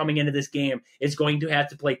is coming into this game is going to have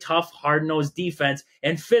to play tough, hard-nosed defense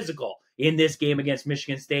and physical in this game against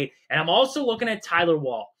Michigan State. And I'm also looking at Tyler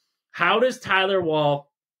Wall. How does Tyler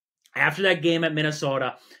Wall, after that game at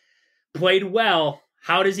Minnesota, played well?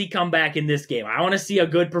 How does he come back in this game? I want to see a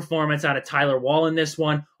good performance out of Tyler Wall in this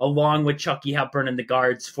one, along with Chucky Hepburn and the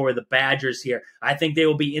guards for the Badgers here. I think they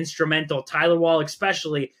will be instrumental. Tyler Wall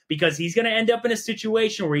especially, because he's going to end up in a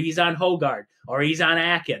situation where he's on Hogard or he's on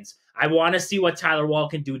Atkins. I want to see what Tyler Wall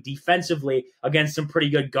can do defensively against some pretty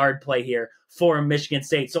good guard play here for Michigan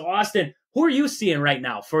State. So, Austin, who are you seeing right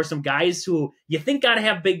now for some guys who you think got to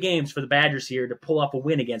have big games for the Badgers here to pull up a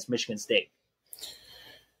win against Michigan State?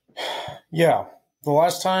 Yeah. The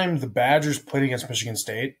last time the Badgers played against Michigan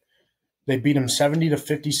State, they beat them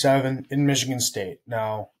 70-57 in Michigan State.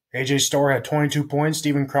 Now, A.J. Storr had 22 points,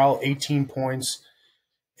 Stephen Crowell 18 points,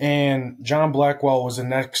 and John Blackwell was the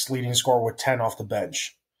next leading scorer with 10 off the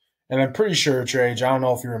bench. And I'm pretty sure, Trey, I don't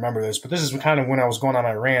know if you remember this, but this is kind of when I was going on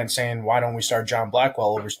my rant saying, why don't we start John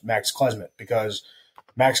Blackwell over Max Klesmit? Because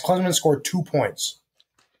Max Klesmit scored 2 points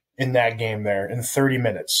in that game there in 30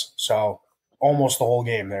 minutes. So almost the whole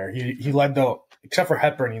game there. He led except for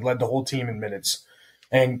Hepburn, he led the whole team in minutes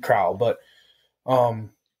and Crowell. But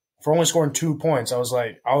for only scoring 2 points, I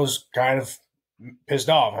was kind of pissed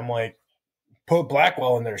off. I'm like, put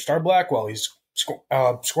Blackwell in there. Start Blackwell. He's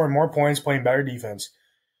scoring more points, playing better defense.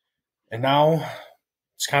 And now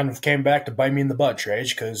it's kind of came back to bite me in the butt, Trey,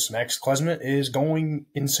 because Max Klesmit is going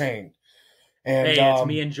insane. And, hey, it's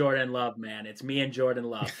me and Jordan Love, man. It's me and Jordan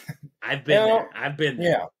Love. I've been there. I've been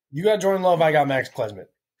there. Yeah, you got Jordan Love. I got Max Klesmit.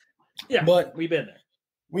 Yeah, but we've been there.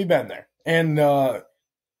 We've been there. And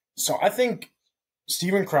so I think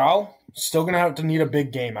Stephen Crowell still going to have to need a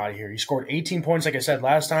big game out of here. He scored 18 points, like I said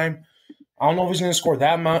last time. I don't know if he's going to score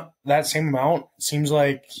that same amount. It seems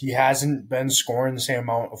like he hasn't been scoring the same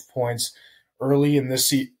amount of points early in the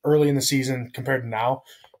season compared to now.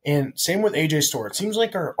 And same with A.J. Storr. It seems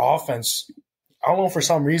like our offense, I don't know for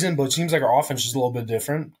some reason, but it seems like our offense is a little bit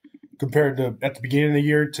different compared to at the beginning of the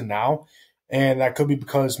year to now. And that could be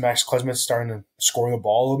because Max Klesmit's starting to score the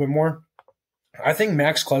ball a little bit more. I think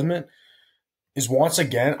Max Klesmit is once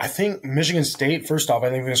again, I think Michigan State, first off, I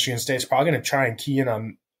think Michigan State's probably going to try and key in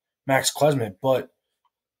on Max Klesmit, but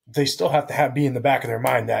they still have to be in the back of their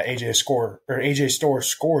mind that A.J. Storr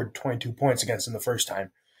scored 22 points against them the first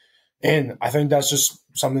time. And I think that's just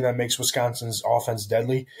something that makes Wisconsin's offense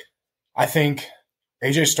deadly. I think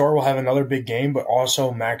A.J. Storr will have another big game, but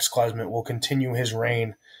also Max Klesmit will continue his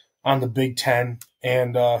reign on the Big Ten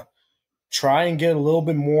and try and get a little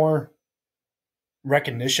bit more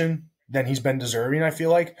recognition than he's been deserving, I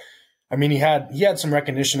feel like. I mean, he had some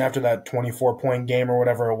recognition after that 24-point game or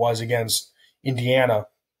whatever it was against Indiana.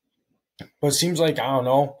 But it seems like, I don't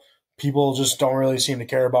know, people just don't really seem to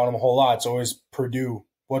care about him a whole lot. It's always Purdue.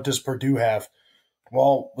 What does Purdue have?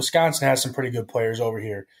 Well, Wisconsin has some pretty good players over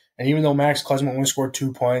here. And even though Max Klesmit only scored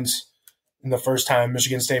 2 points in the first time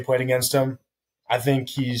Michigan State played against him, I think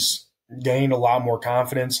he's gained a lot more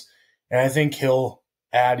confidence. And I think he'll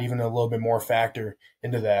add even a little bit more factor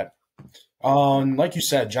into that. Like you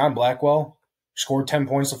said, John Blackwell scored 10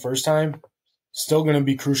 points the first time. Still going to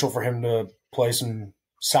be crucial for him to play some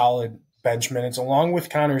solid bench minutes, along with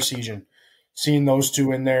Connor Seaton. Seeing those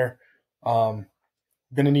two in there, going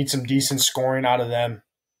to need some decent scoring out of them.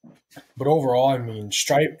 But overall, I mean,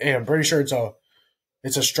 I'm pretty sure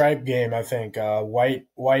it's a stripe game. I think white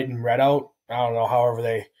and red out. I don't know, however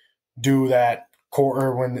they do that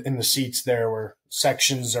quarter when in the seats there where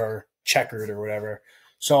sections are checkered or whatever.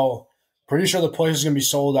 So pretty sure the place is going to be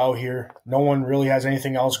sold out here. No one really has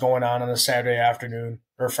anything else going on a Saturday afternoon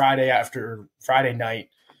or Friday night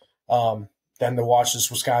than to watch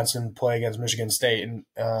this Wisconsin play against Michigan State.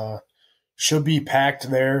 And should be packed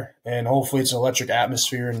there, and hopefully it's an electric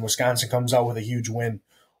atmosphere and Wisconsin comes out with a huge win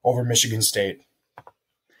over Michigan State.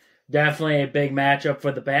 Definitely a big matchup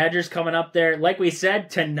for the Badgers coming up there. Like we said,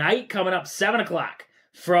 tonight coming up 7 o'clock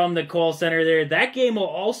from the Kohl Center there. That game will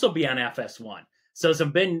also be on FS1. So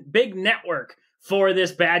some big network for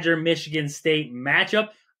this Badger-Michigan State matchup.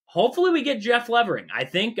 Hopefully we get Jeff Levering. I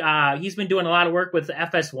think he's been doing a lot of work with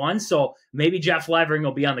FS1, so maybe Jeff Levering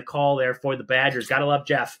will be on the call there for the Badgers. Gotta love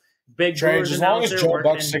Jeff. Big Trey, as long as Joe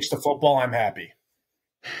Buck sticks to football, I'm happy.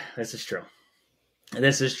 This is true.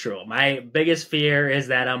 This is true. My biggest fear is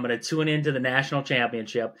that I'm going to tune into the national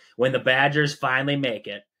championship when the Badgers finally make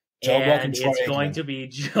it. And it's going to be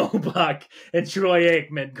Joe Buck and Troy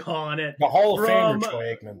Aikman calling it. The Hall of Famer,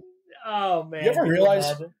 Troy Aikman. Oh, man. You ever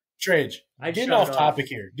realize, Trey, getting off topic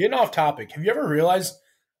here. Getting off topic. Have you ever realized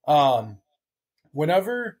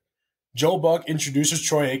whenever Joe Buck introduces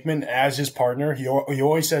Troy Aikman as his partner, he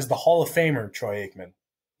always says the Hall of Famer, Troy Aikman.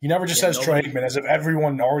 He never just says Troy Aikman as if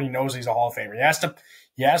everyone already knows he's a Hall of Famer.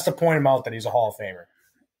 He has to point him out that he's a Hall of Famer.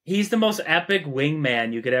 He's the most epic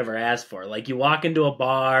wingman you could ever ask for. Like, you walk into a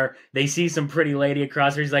bar, they see some pretty lady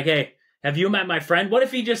across there. He's like, hey, have you met my friend? What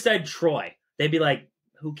if he just said Troy? They'd be like,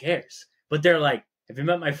 who cares? But they're like, have you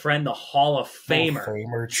met my friend, the Hall of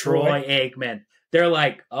Famer Troy Aikman? They're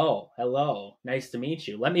like, oh, hello. Nice to meet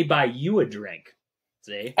you. Let me buy you a drink.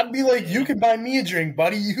 See? I'd be like, you can buy me a drink,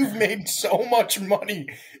 buddy. You've made so much money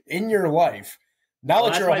in your life. Now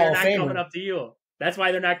that you're a Hall of Famer. Coming up to you. That's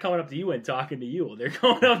why they're not coming up to you and talking to you. They're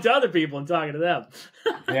going up to other people and talking to them.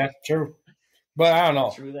 Yeah, true. But I don't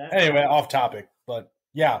know. True that. Anyway, off topic. But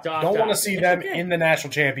yeah, don't want to see them in the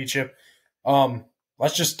national championship.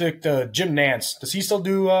 Let's just stick to Jim Nance. Does he still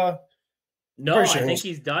do No, I think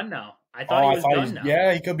he's done now. I thought he was done now.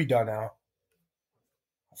 Yeah, he could be done now.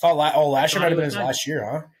 I thought last year might have been his last year,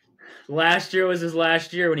 huh? Last year was his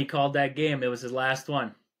last year when he called that game. It was his last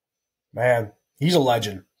one. Man, he's a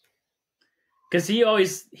legend. Because he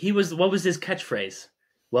was, what was his catchphrase?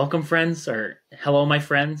 Welcome, friends, or hello, my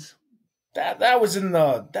friends? That was in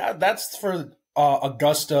that's for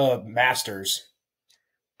Augusta Masters.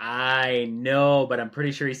 I know, but I'm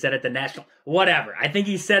pretty sure he said it at the national, whatever. I think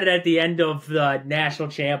he said it at the end of the national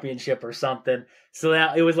championship or something. So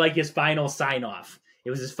that it was like his final sign off. It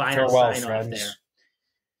was his final sign off there.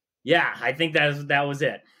 Yeah, I think that was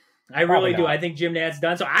it. I really do. I think Jim Nance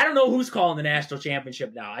done. So I don't know who's calling the national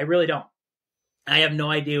championship now. I really don't. I have no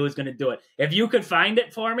idea who's going to do it. If you could find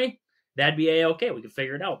it for me, that'd be A-okay. We could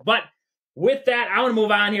figure it out. But with that, I want to move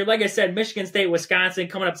on here. Like I said, Michigan State, Wisconsin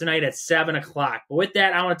coming up tonight at 7 o'clock. But with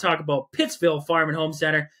that, I want to talk about Pittsville Farm and Home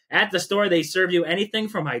Center. At the store, they serve you anything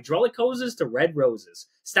from hydraulic hoses to red roses.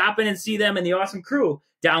 Stop in and see them and the awesome crew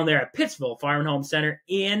down there at Pittsville Farm and Home Center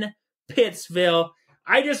in Pittsville.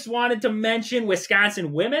 I just wanted to mention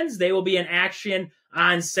Wisconsin women's. They will be in action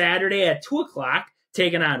on Saturday at 2 o'clock,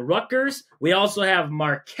 taking on Rutgers. We also have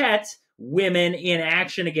Marquette women in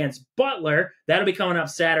action against Butler. That'll be coming up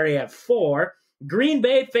Saturday at 4. Green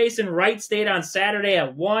Bay facing Wright State on Saturday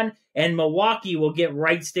at 1. And Milwaukee will get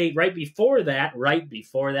Wright State right before that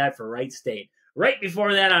for Wright State. Right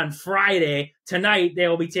before that on Friday, tonight, they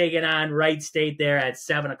will be taking on Wright State there at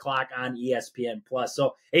 7 o'clock on ESPN+.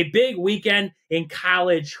 So a big weekend in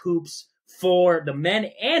college hoops for the men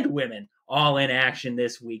and women all in action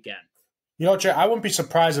this weekend. You know, Chad, I wouldn't be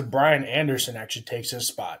surprised if Brian Anderson actually takes his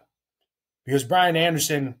spot. Because Brian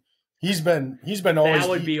Anderson, he's been always... That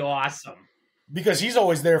would be awesome. Because he's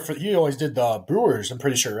always there he always did the Brewers, I'm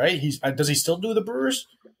pretty sure, right? Does he still do the Brewers?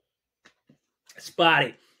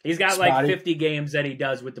 Spotty. He's got like 50 games that he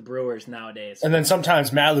does with the Brewers nowadays. And then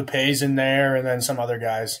sometimes Matt Lupé's in there, and then some other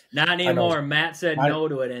guys. Not anymore. Matt said no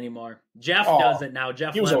to it anymore. Jeff does it now.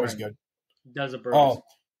 Jeff, he was always good. Does the Brewers. Oh,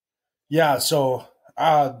 yeah. So,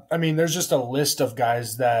 I mean, there's just a list of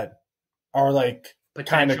guys that are like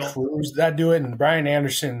kind of crews that do it, and Brian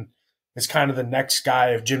Anderson is kind of the next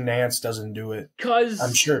guy if Jim Nance doesn't do it. Because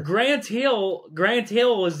I'm sure Grant Hill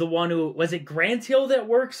was the one who was it Grant Hill that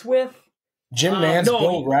works with Jim Nance,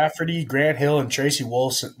 Bill Rafferty, Grant Hill, and Tracy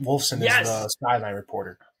Wolfson is the sideline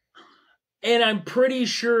reporter. And I'm pretty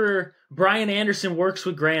sure Brian Anderson works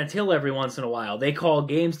with Grant Hill every once in a while. They call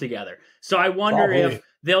games together. So I wonder if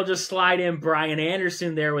they'll just slide in Brian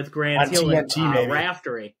Anderson there with Grant Hill and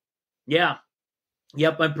Raftery. Yeah.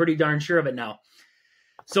 Yep, I'm pretty darn sure of it now.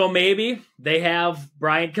 So maybe they have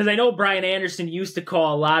Brian, because I know Brian Anderson used to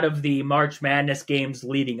call a lot of the March Madness games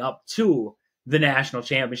leading up to the national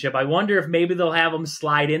championship. I wonder if maybe they'll have him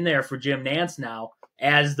slide in there for Jim Nance now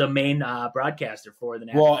as the main broadcaster for the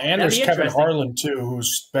national. Well, and there's Kevin Harlan too,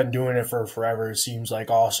 who's been doing it for forever. It seems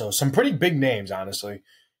like also some pretty big names, honestly.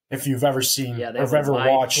 If you've ever seen or have ever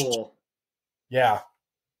watched, yeah.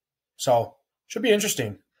 So should be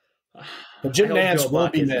interesting. But Jim Nance will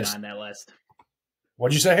be missed on that list.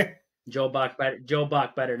 What'd you say? Joe Buck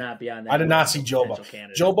better not be on that. I did not see Joe Buck.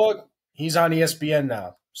 Joe Buck, he's on ESPN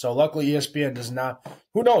now. So luckily ESPN does not.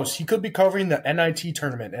 Who knows? He could be covering the NIT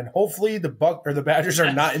tournament, and hopefully the Badgers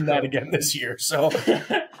are not in that again this year. So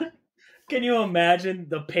can you imagine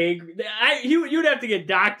the pay? You'd have to get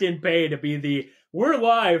docked in pay to be we're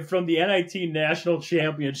live from the NIT National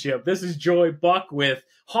Championship. This is Joey Buck with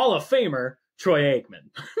Hall of Famer Troy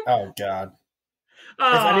Aikman. Oh God!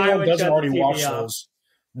 If anyone doesn't already watch those,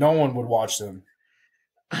 no one would watch them.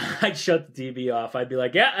 I'd shut the TV off. I'd be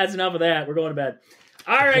like, yeah, that's enough of that. We're going to bed.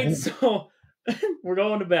 All right, so we're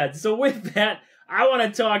going to bed. So with that, I want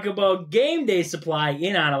to talk about Game Day Supply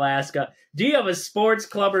in Onalaska. Do you have a sports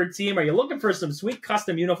club or team? Are you looking for some sweet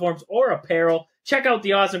custom uniforms or apparel? Check out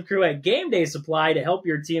the awesome crew at Game Day Supply to help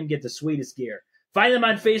your team get the sweetest gear. Find them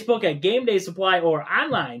on Facebook at Game Day Supply or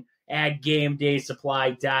online at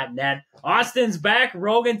GameDaySupply.net. Austin's back.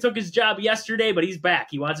 Rogan took his job yesterday, but he's back.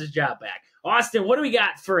 He wants his job back. Austin, what do we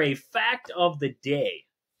got for a fact of the day?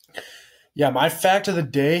 Yeah, my fact of the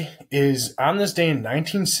day is on this day in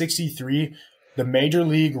 1963, the Major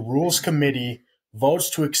League Rules Committee votes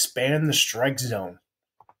to expand the strike zone.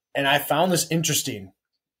 And I found this interesting.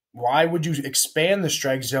 Why would you expand the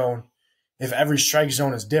strike zone if every strike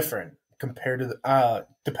zone is different compared to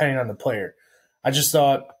depending on the player. I just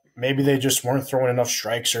thought maybe they just weren't throwing enough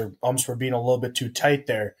strikes or umps were being a little bit too tight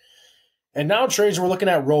there. And now trades, we're looking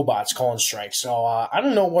at robots calling strikes. So I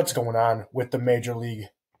don't know what's going on with the Major League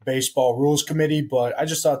Baseball Rules Committee, but I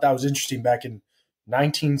just thought that was interesting back in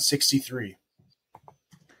 1963.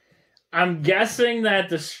 I'm guessing that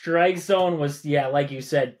the strike zone was, like you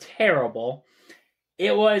said, terrible.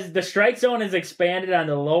 It was the strike zone is expanded on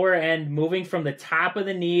the lower end, moving from the top of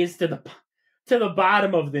the knees to the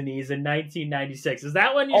bottom of the knees in 1996. Is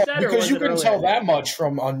that when you said? Because you couldn't earlier? tell that much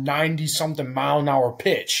from a 90-something mile-an-hour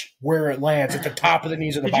pitch where it lands at the top of the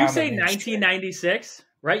knees or the bottom of the knees. Did you say 1996?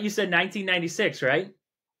 Right? You said 1996, right?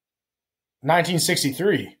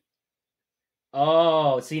 1963.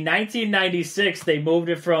 Oh, see, 1996, they moved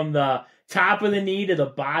it from the top of the knee to the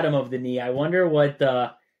bottom of the knee. I wonder what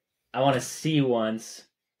I want to see once.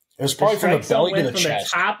 It was probably from the belly to the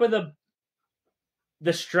chest.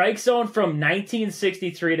 The strike zone from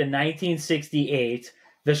 1963 to 1968,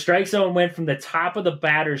 the strike zone went from the top of the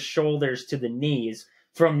batter's shoulders to the knees.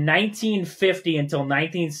 From 1950 until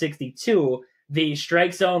 1962, the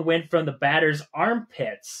strike zone went from the batter's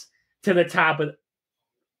armpits to the top of.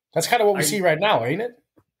 That's kind of what we see right now, ain't it?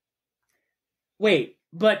 Wait,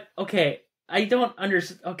 but okay, I don't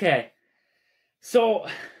understand. Okay, so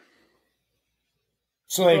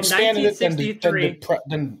they expanded it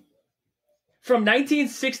from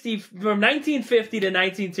 1950 to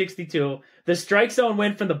 1962, the strike zone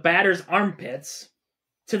went from the batter's armpits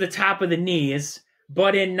to the top of the knees.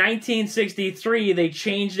 But in 1963, they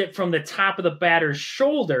changed it from the top of the batter's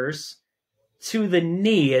shoulders to the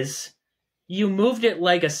knees. You moved it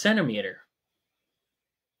like a centimeter.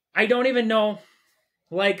 I don't even know,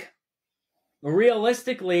 like,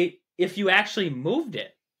 realistically, if you actually moved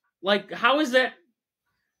it. Like, how is that?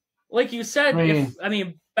 Like you said,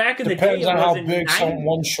 back in the day, depends on how big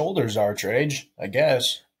someone's shoulders are, Trage, I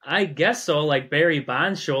guess. I guess so, like Barry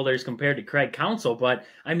Bonds' shoulders compared to Craig Counsell, but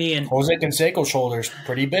I mean, Jose Canseco's shoulders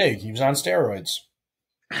pretty big. He was on steroids.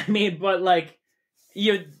 I mean, but like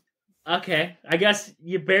okay, I guess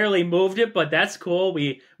you barely moved it, but that's cool.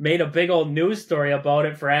 We made a big old news story about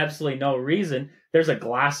it for absolutely no reason. There's a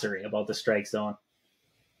glossary about the strike zone.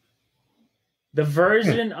 The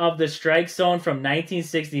version of the strike zone from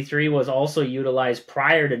 1963 was also utilized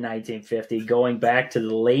prior to 1950, going back to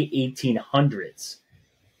the late 1800s.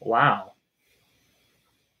 Wow.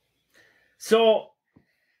 So,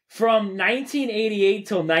 from 1988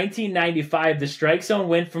 till 1995, the strike zone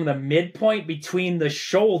went from the midpoint between the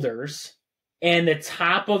shoulders and the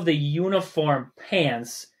top of the uniform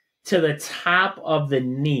pants to the top of the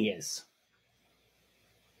knees.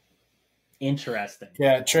 Interesting.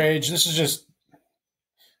 Yeah, Trage, this is just...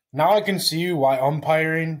 Now I can see why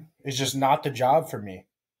umpiring is just not the job for me.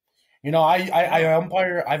 You know,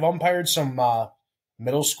 I've umpired some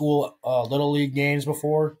middle school little league games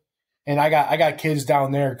before, and I got kids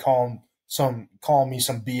down there calling me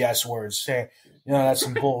some BS words, saying, you know, that's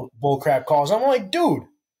some bull crap calls. I'm like, dude,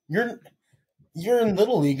 you're in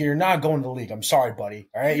little league, you're not going to the league. I'm sorry, buddy.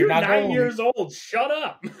 All right, you're not 9 years old. Shut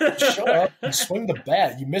up. Shut up and swing the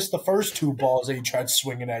bat. You missed the first two balls that you tried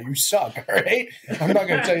swinging at. You suck. All right. I'm not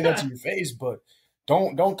gonna tell you that to your face, but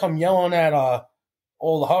don't come yelling at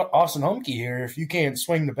old Austin Humke here if you can't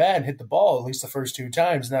swing the bat and hit the ball at least the first two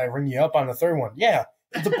times, and then I ring you up on the third one. Yeah,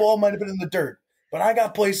 the ball might have been in the dirt, but I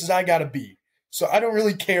got places I gotta be, so I don't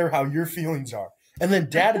really care how your feelings are. And then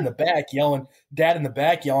dad in the back yelling, that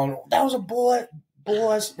was a bull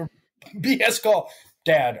BS call.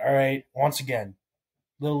 Dad, all right, once again,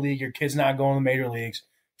 little league, your kid's not going to the major leagues.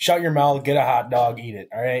 Shut your mouth, get a hot dog, eat it,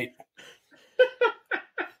 all right?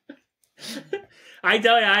 I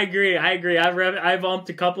tell you, I agree. I've umped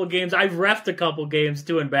a couple games. I've reffed a couple games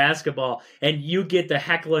too in basketball, and you get the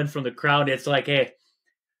heckling from the crowd. It's like, hey,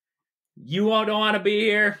 you don't want to be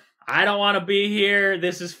here. I don't want to be here.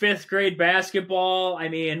 This is fifth grade basketball. I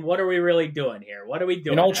mean, what are we really doing here? What are we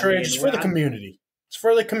doing? You know, Trey, it's for the community. It's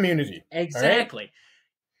for the community. Exactly. Right?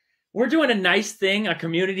 We're doing a nice thing, a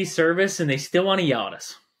community service, and they still want to yell at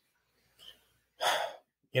us.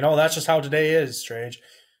 You know, that's just how today is, Strange.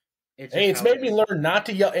 It's made me learn not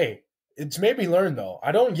to yell. Hey, it's made me learn, though.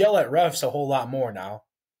 I don't yell at refs a whole lot more now.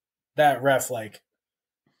 That ref, like,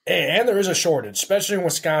 hey, and there is a shortage, especially in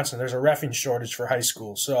Wisconsin. There's a reffing shortage for high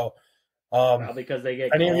school. So, well, because they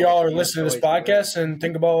get any of y'all are listening to this podcast and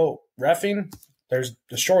think about reffing, there's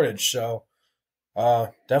the shortage. So,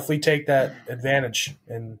 definitely take that advantage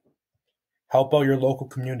and help out your local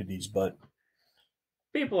communities. But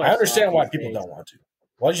I understand why people don't want to.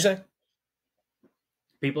 What did you say?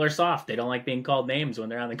 People are soft. They don't like being called names when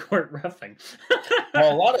they're on the court reffing.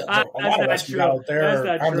 Well, a lot of That's refs out That's there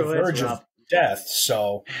not are on the true. It's verge of rough. death.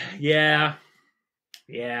 So Yeah.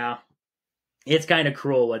 It's kind of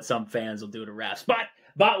cruel what some fans will do to refs.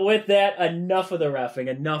 But with that, enough of the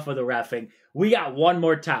refing. We got one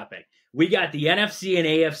more topic. We got the NFC and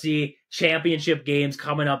AFC championship games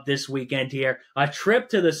coming up this weekend here. A trip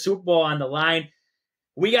to the Super Bowl on the line.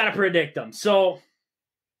 We got to predict them. So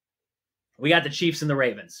we got the Chiefs and the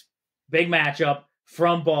Ravens. Big matchup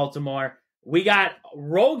from Baltimore. We got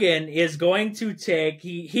Rogan is going to take,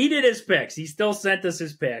 he did his picks. He still sent us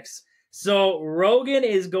his picks. So Rogan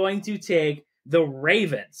is going to take the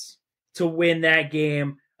Ravens to win that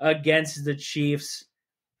game against the Chiefs.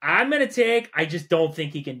 I just don't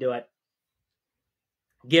think he can do it.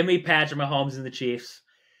 Give me Patrick Mahomes and the Chiefs.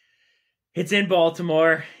 It's in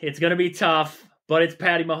Baltimore. It's going to be tough, but it's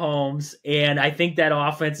Patty Mahomes, and I think that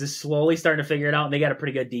offense is slowly starting to figure it out, and they got a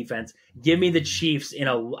pretty good defense. Give me the Chiefs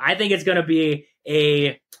I think it's going to be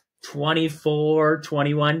a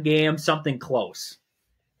 24-21 game, something close.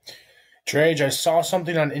 Trage, I saw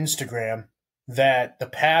something on Instagram that the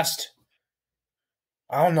past,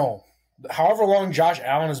 I don't know, however long Josh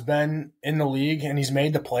Allen has been in the league and he's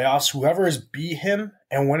made the playoffs, whoever has beat him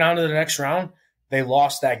and went on to the next round, they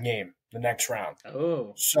lost that game the next round.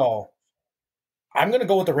 Oh. So I'm going to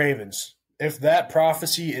go with the Ravens. If that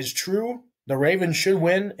prophecy is true, the Ravens should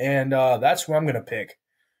win, and that's who I'm going to pick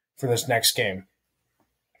for this next game,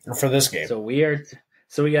 or for this game.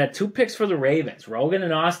 So we got two picks for the Ravens. Rogan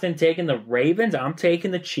and Austin taking the Ravens. I'm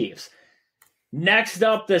taking the Chiefs. Next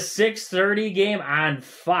up, the 6:30 game on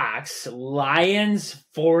Fox. Lions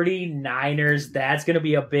 49ers. That's going to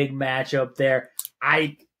be a big matchup there.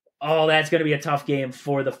 That's going to be a tough game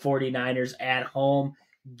for the 49ers at home.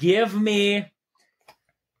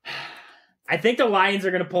 I think the Lions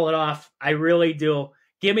are going to pull it off. I really do.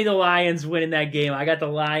 Give me the Lions winning that game. I got the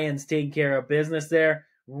Lions taking care of business there.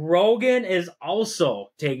 Rogan is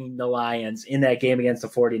also taking the Lions in that game against the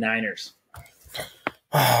 49ers.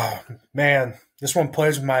 Man, this one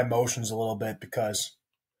plays with my emotions a little bit because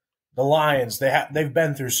the Lions, they've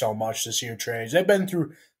been through so much this year, Trage. They've been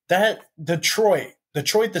through that. Detroit,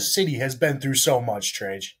 the city, has been through so much,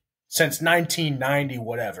 Trage, since 1990,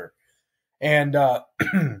 whatever. And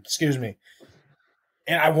excuse me.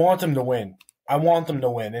 And I want them to win.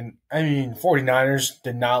 And I mean, 49ers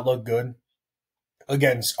did not look good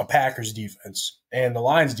against a Packers defense. And the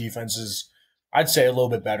Lions defense is, I'd say, a little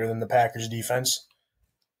bit better than the Packers defense.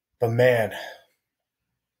 But man,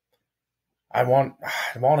 I want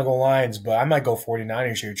to go Lions, but I might go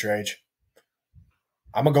 49ers here, Trage.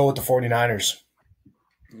 I'm going to go with the 49ers.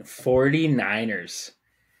 49ers.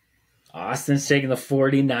 Austin's taking the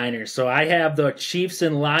 49ers. So I have the Chiefs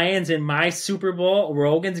and Lions in my Super Bowl.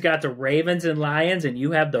 Rogan's got the Ravens and Lions, and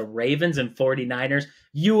you have the Ravens and 49ers.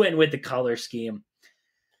 You went with the color scheme.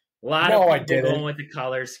 A lot of people going with the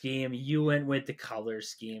color scheme. You went with the color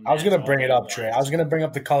scheme. I was going to bring it up, Trey. I was going to bring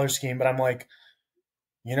up the color scheme, but I'm like,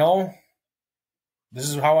 this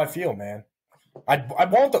is how I feel, man. I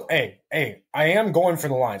want I am going for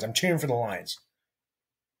the Lions. I'm cheering for the Lions.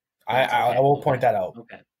 I will point that out.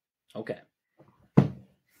 Okay.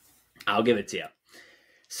 I'll give it to you.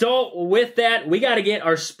 So with that, we got to get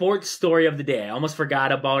our sports story of the day. I almost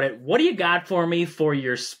forgot about it. What do you got for me for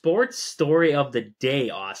your sports story of the day,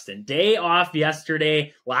 Austin? Day off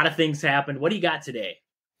yesterday. A lot of things happened. What do you got today?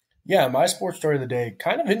 Yeah, my sports story of the day,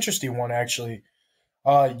 kind of interesting one, actually.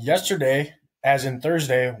 Yesterday, as in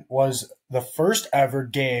Thursday, was the first ever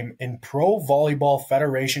game in Pro Volleyball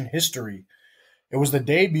Federation history. It was the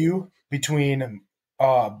debut match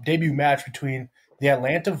between the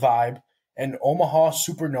Atlanta Vibe and Omaha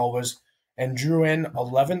Supernovas, and drew in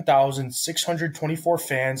 11,624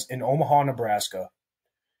 fans in Omaha, Nebraska.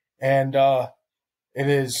 And the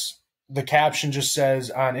caption just says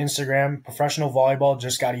on Instagram, professional volleyball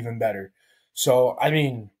just got even better. So, I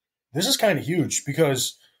mean, this is kind of huge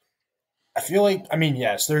because I feel like,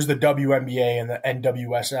 yes, there's the WNBA and the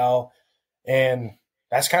NWSL, and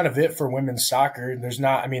that's kind of it for women's soccer. There's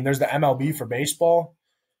the MLB for baseball.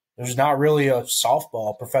 There's not really a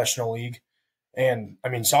softball professional league. And,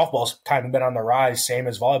 softball's kind of been on the rise, same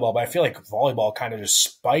as volleyball. But I feel like volleyball kind of just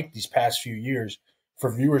spiked these past few years for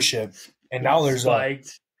viewership. And now there's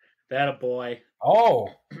spiked. That a boy. Oh,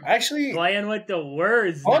 actually. Playing with the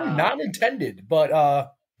words now. Not intended,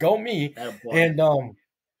 but go me. That a boy. And,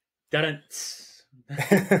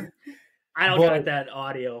 I don't got that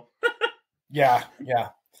audio. Yeah.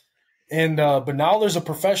 And, but now there's a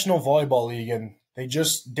professional volleyball league, and they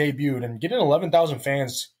just debuted, and getting 11,000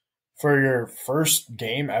 fans for your first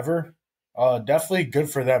game ever, definitely good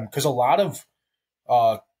for them, because a lot of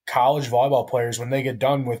college volleyball players, when they get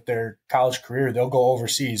done with their college career, they'll go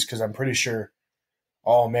overseas because I'm pretty sure.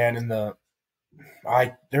 Oh man,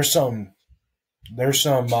 there's some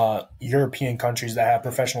European countries that have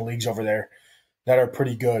professional leagues over there that are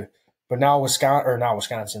pretty good. But now not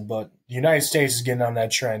Wisconsin, but the United States is getting on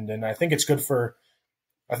that trend, and I think it's good for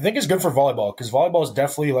volleyball because volleyball is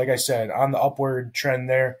definitely, like I said, on the upward trend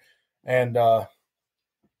there, and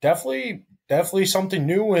definitely something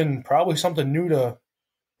new and probably something new to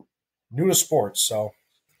sports. So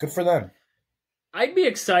good for them. I'd be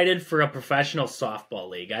excited for a professional softball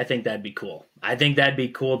league. I think that'd be cool. I think that'd be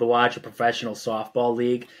cool to watch a professional softball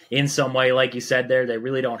league in some way. Like you said there, they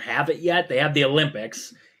really don't have it yet. They have the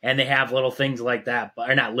Olympics, and they have little things like that,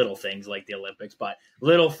 or not little things like the Olympics, but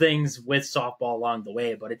little things with softball along the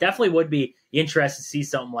way. But it definitely would be interesting to see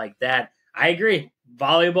something like that. I agree.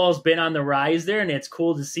 Volleyball's been on the rise there, and it's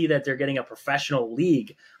cool to see that they're getting a professional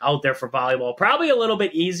league out there for volleyball. Probably a little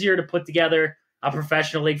bit easier to put together a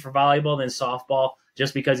professional league for volleyball than softball,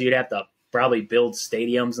 just because you'd have to probably build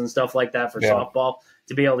stadiums and stuff like that for softball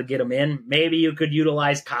to be able to get them in. Maybe you could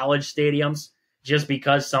utilize college stadiums just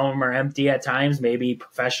because some of them are empty at times. Maybe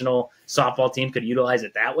professional softball team could utilize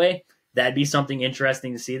it that way. That'd be something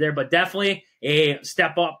interesting to see there, but definitely a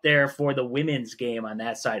step up there for the women's game on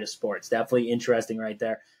that side of sports. Definitely interesting right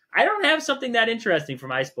there. I don't have something that interesting for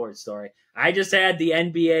my sports story. I just had the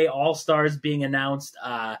NBA All-Stars being announced.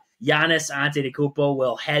 Giannis Antetokounmpo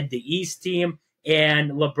will head the East team,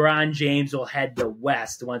 and LeBron James will head the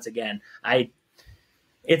West once again.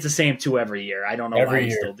 It's the same two every year. I don't know why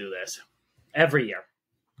we still do this. Every year.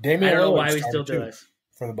 I don't know why we still do this.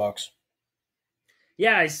 For the Bucks.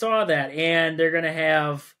 Yeah, I saw that. And they're going to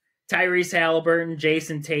have Tyrese Halliburton,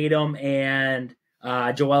 Jason Tatum, and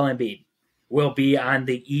Joel Embiid will be on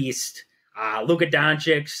the East. Luka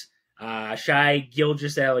Doncic, Shai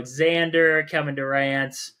Gilgeous-Alexander, Kevin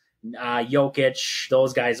Durant, Jokic,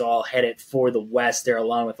 those guys all headed for the West there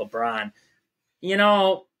along with LeBron. You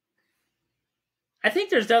know, I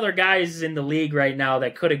think there's other guys in the league right now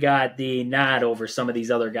that could have got the nod over some of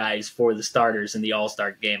these other guys for the starters in the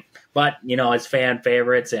All-Star game. But, you know, it's fan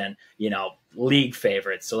favorites and, you know, league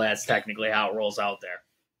favorites. So that's technically how it rolls out there.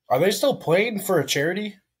 Are they still playing for a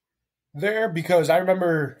charity there? Because I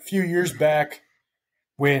remember a few years back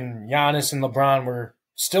when Giannis and LeBron were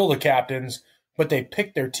still the captains, but they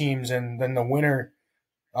picked their teams and then the winner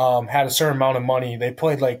had a certain amount of money. They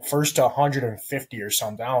played like first to 150 or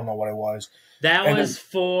something. I don't know what it was. That was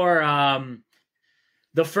for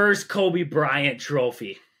the first Kobe Bryant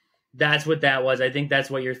trophy. That's what that was. I think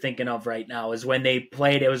that's what you're thinking of right now is when they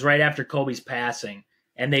played. It was right after Kobe's passing,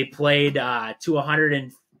 and they played to 100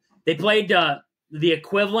 and they played the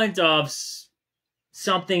equivalent of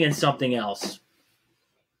something and something else.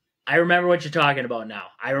 I remember what you're talking about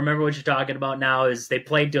now. Is they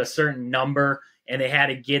played to a certain number and they had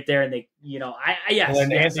to get there, and they, you know, yes.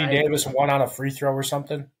 And then Anthony Davis won on a free throw or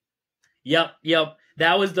something. Yep.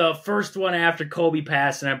 That was the first one after Kobe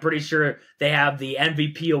passed, and I'm pretty sure they have the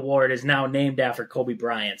MVP award is now named after Kobe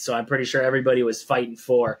Bryant. So I'm pretty sure everybody was fighting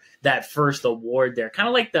for that first award there. Kind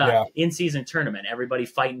of like the in-season tournament. Everybody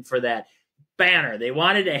fighting for that banner. They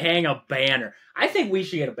wanted to hang a banner. I think we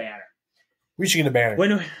should get a banner. We should get a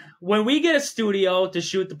banner. When we get a studio to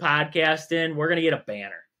shoot the podcast in, we're going to get a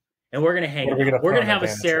banner. And we're going to hang it. We're going to have a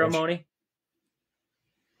ceremony.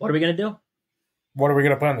 What are we going to do? What are we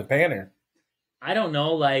going to put on the banner? I don't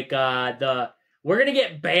know. Like we're going to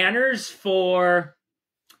get banners for.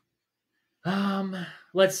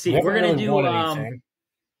 Let's see. We're going to do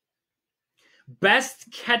best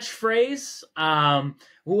catchphrase.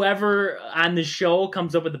 Whoever on the show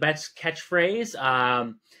comes up with the best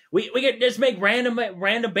catchphrase. We could just make random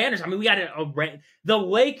banners. I mean, we got the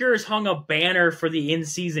Lakers hung a banner for the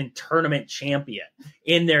in-season tournament champion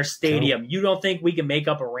in their stadium. True. You don't think we can make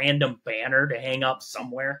up a random banner to hang up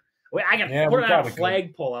somewhere? I can put it on a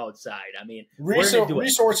flagpole outside. I mean,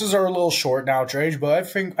 resources are a little short now, Trage, but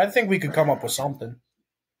I think we could come up with something.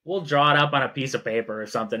 We'll draw it up on a piece of paper or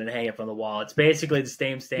something and hang it from the wall. It's basically the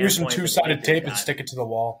same standpoint. Use some two-sided tape and stick it to the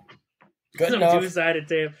wall. Good enough. Some two-sided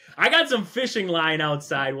tape. I got some fishing line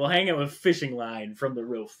outside. We'll hang it with fishing line from the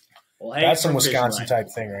roof. That's some Wisconsin type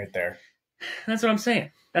thing right there. That's what I'm saying.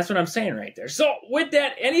 Right there. So with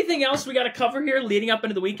that, anything else we got to cover here leading up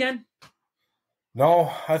into the weekend?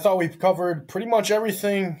 No, I thought we covered pretty much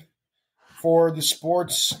everything for the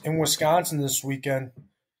sports in Wisconsin this weekend.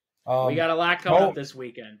 We got a lot coming up this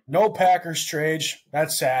weekend. No Packers trade.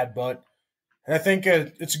 That's sad, but I think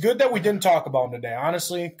it's good that we didn't talk about them today,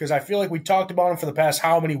 honestly, because I feel like we talked about them for the past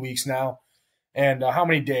how many weeks now and how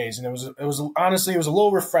many days, and it was honestly a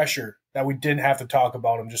little refresher that we didn't have to talk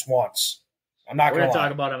about them just once. I'm not We're going going to to lie.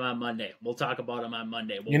 talk about them on Monday. We'll talk about them on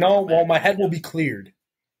Monday. My head will be cleared.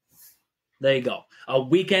 There you go. A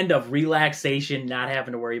weekend of relaxation, not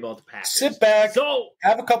having to worry about the Packers. Sit back,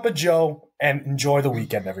 have a cup of Joe, and enjoy the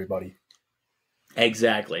weekend, everybody.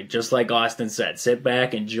 Exactly. Just like Austin said, sit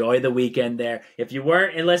back, enjoy the weekend there. If you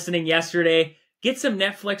weren't listening yesterday, get some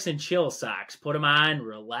Netflix and chill socks. Put them on,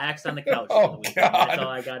 relax on the couch for the weekend. God. That's all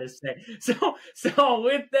I got to say. So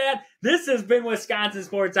with that, this has been Wisconsin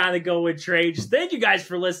Sports on the Go with Trage. Thank you guys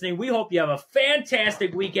for listening. We hope you have a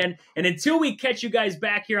fantastic weekend. And until we catch you guys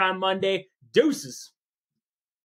back here on Monday, deuces.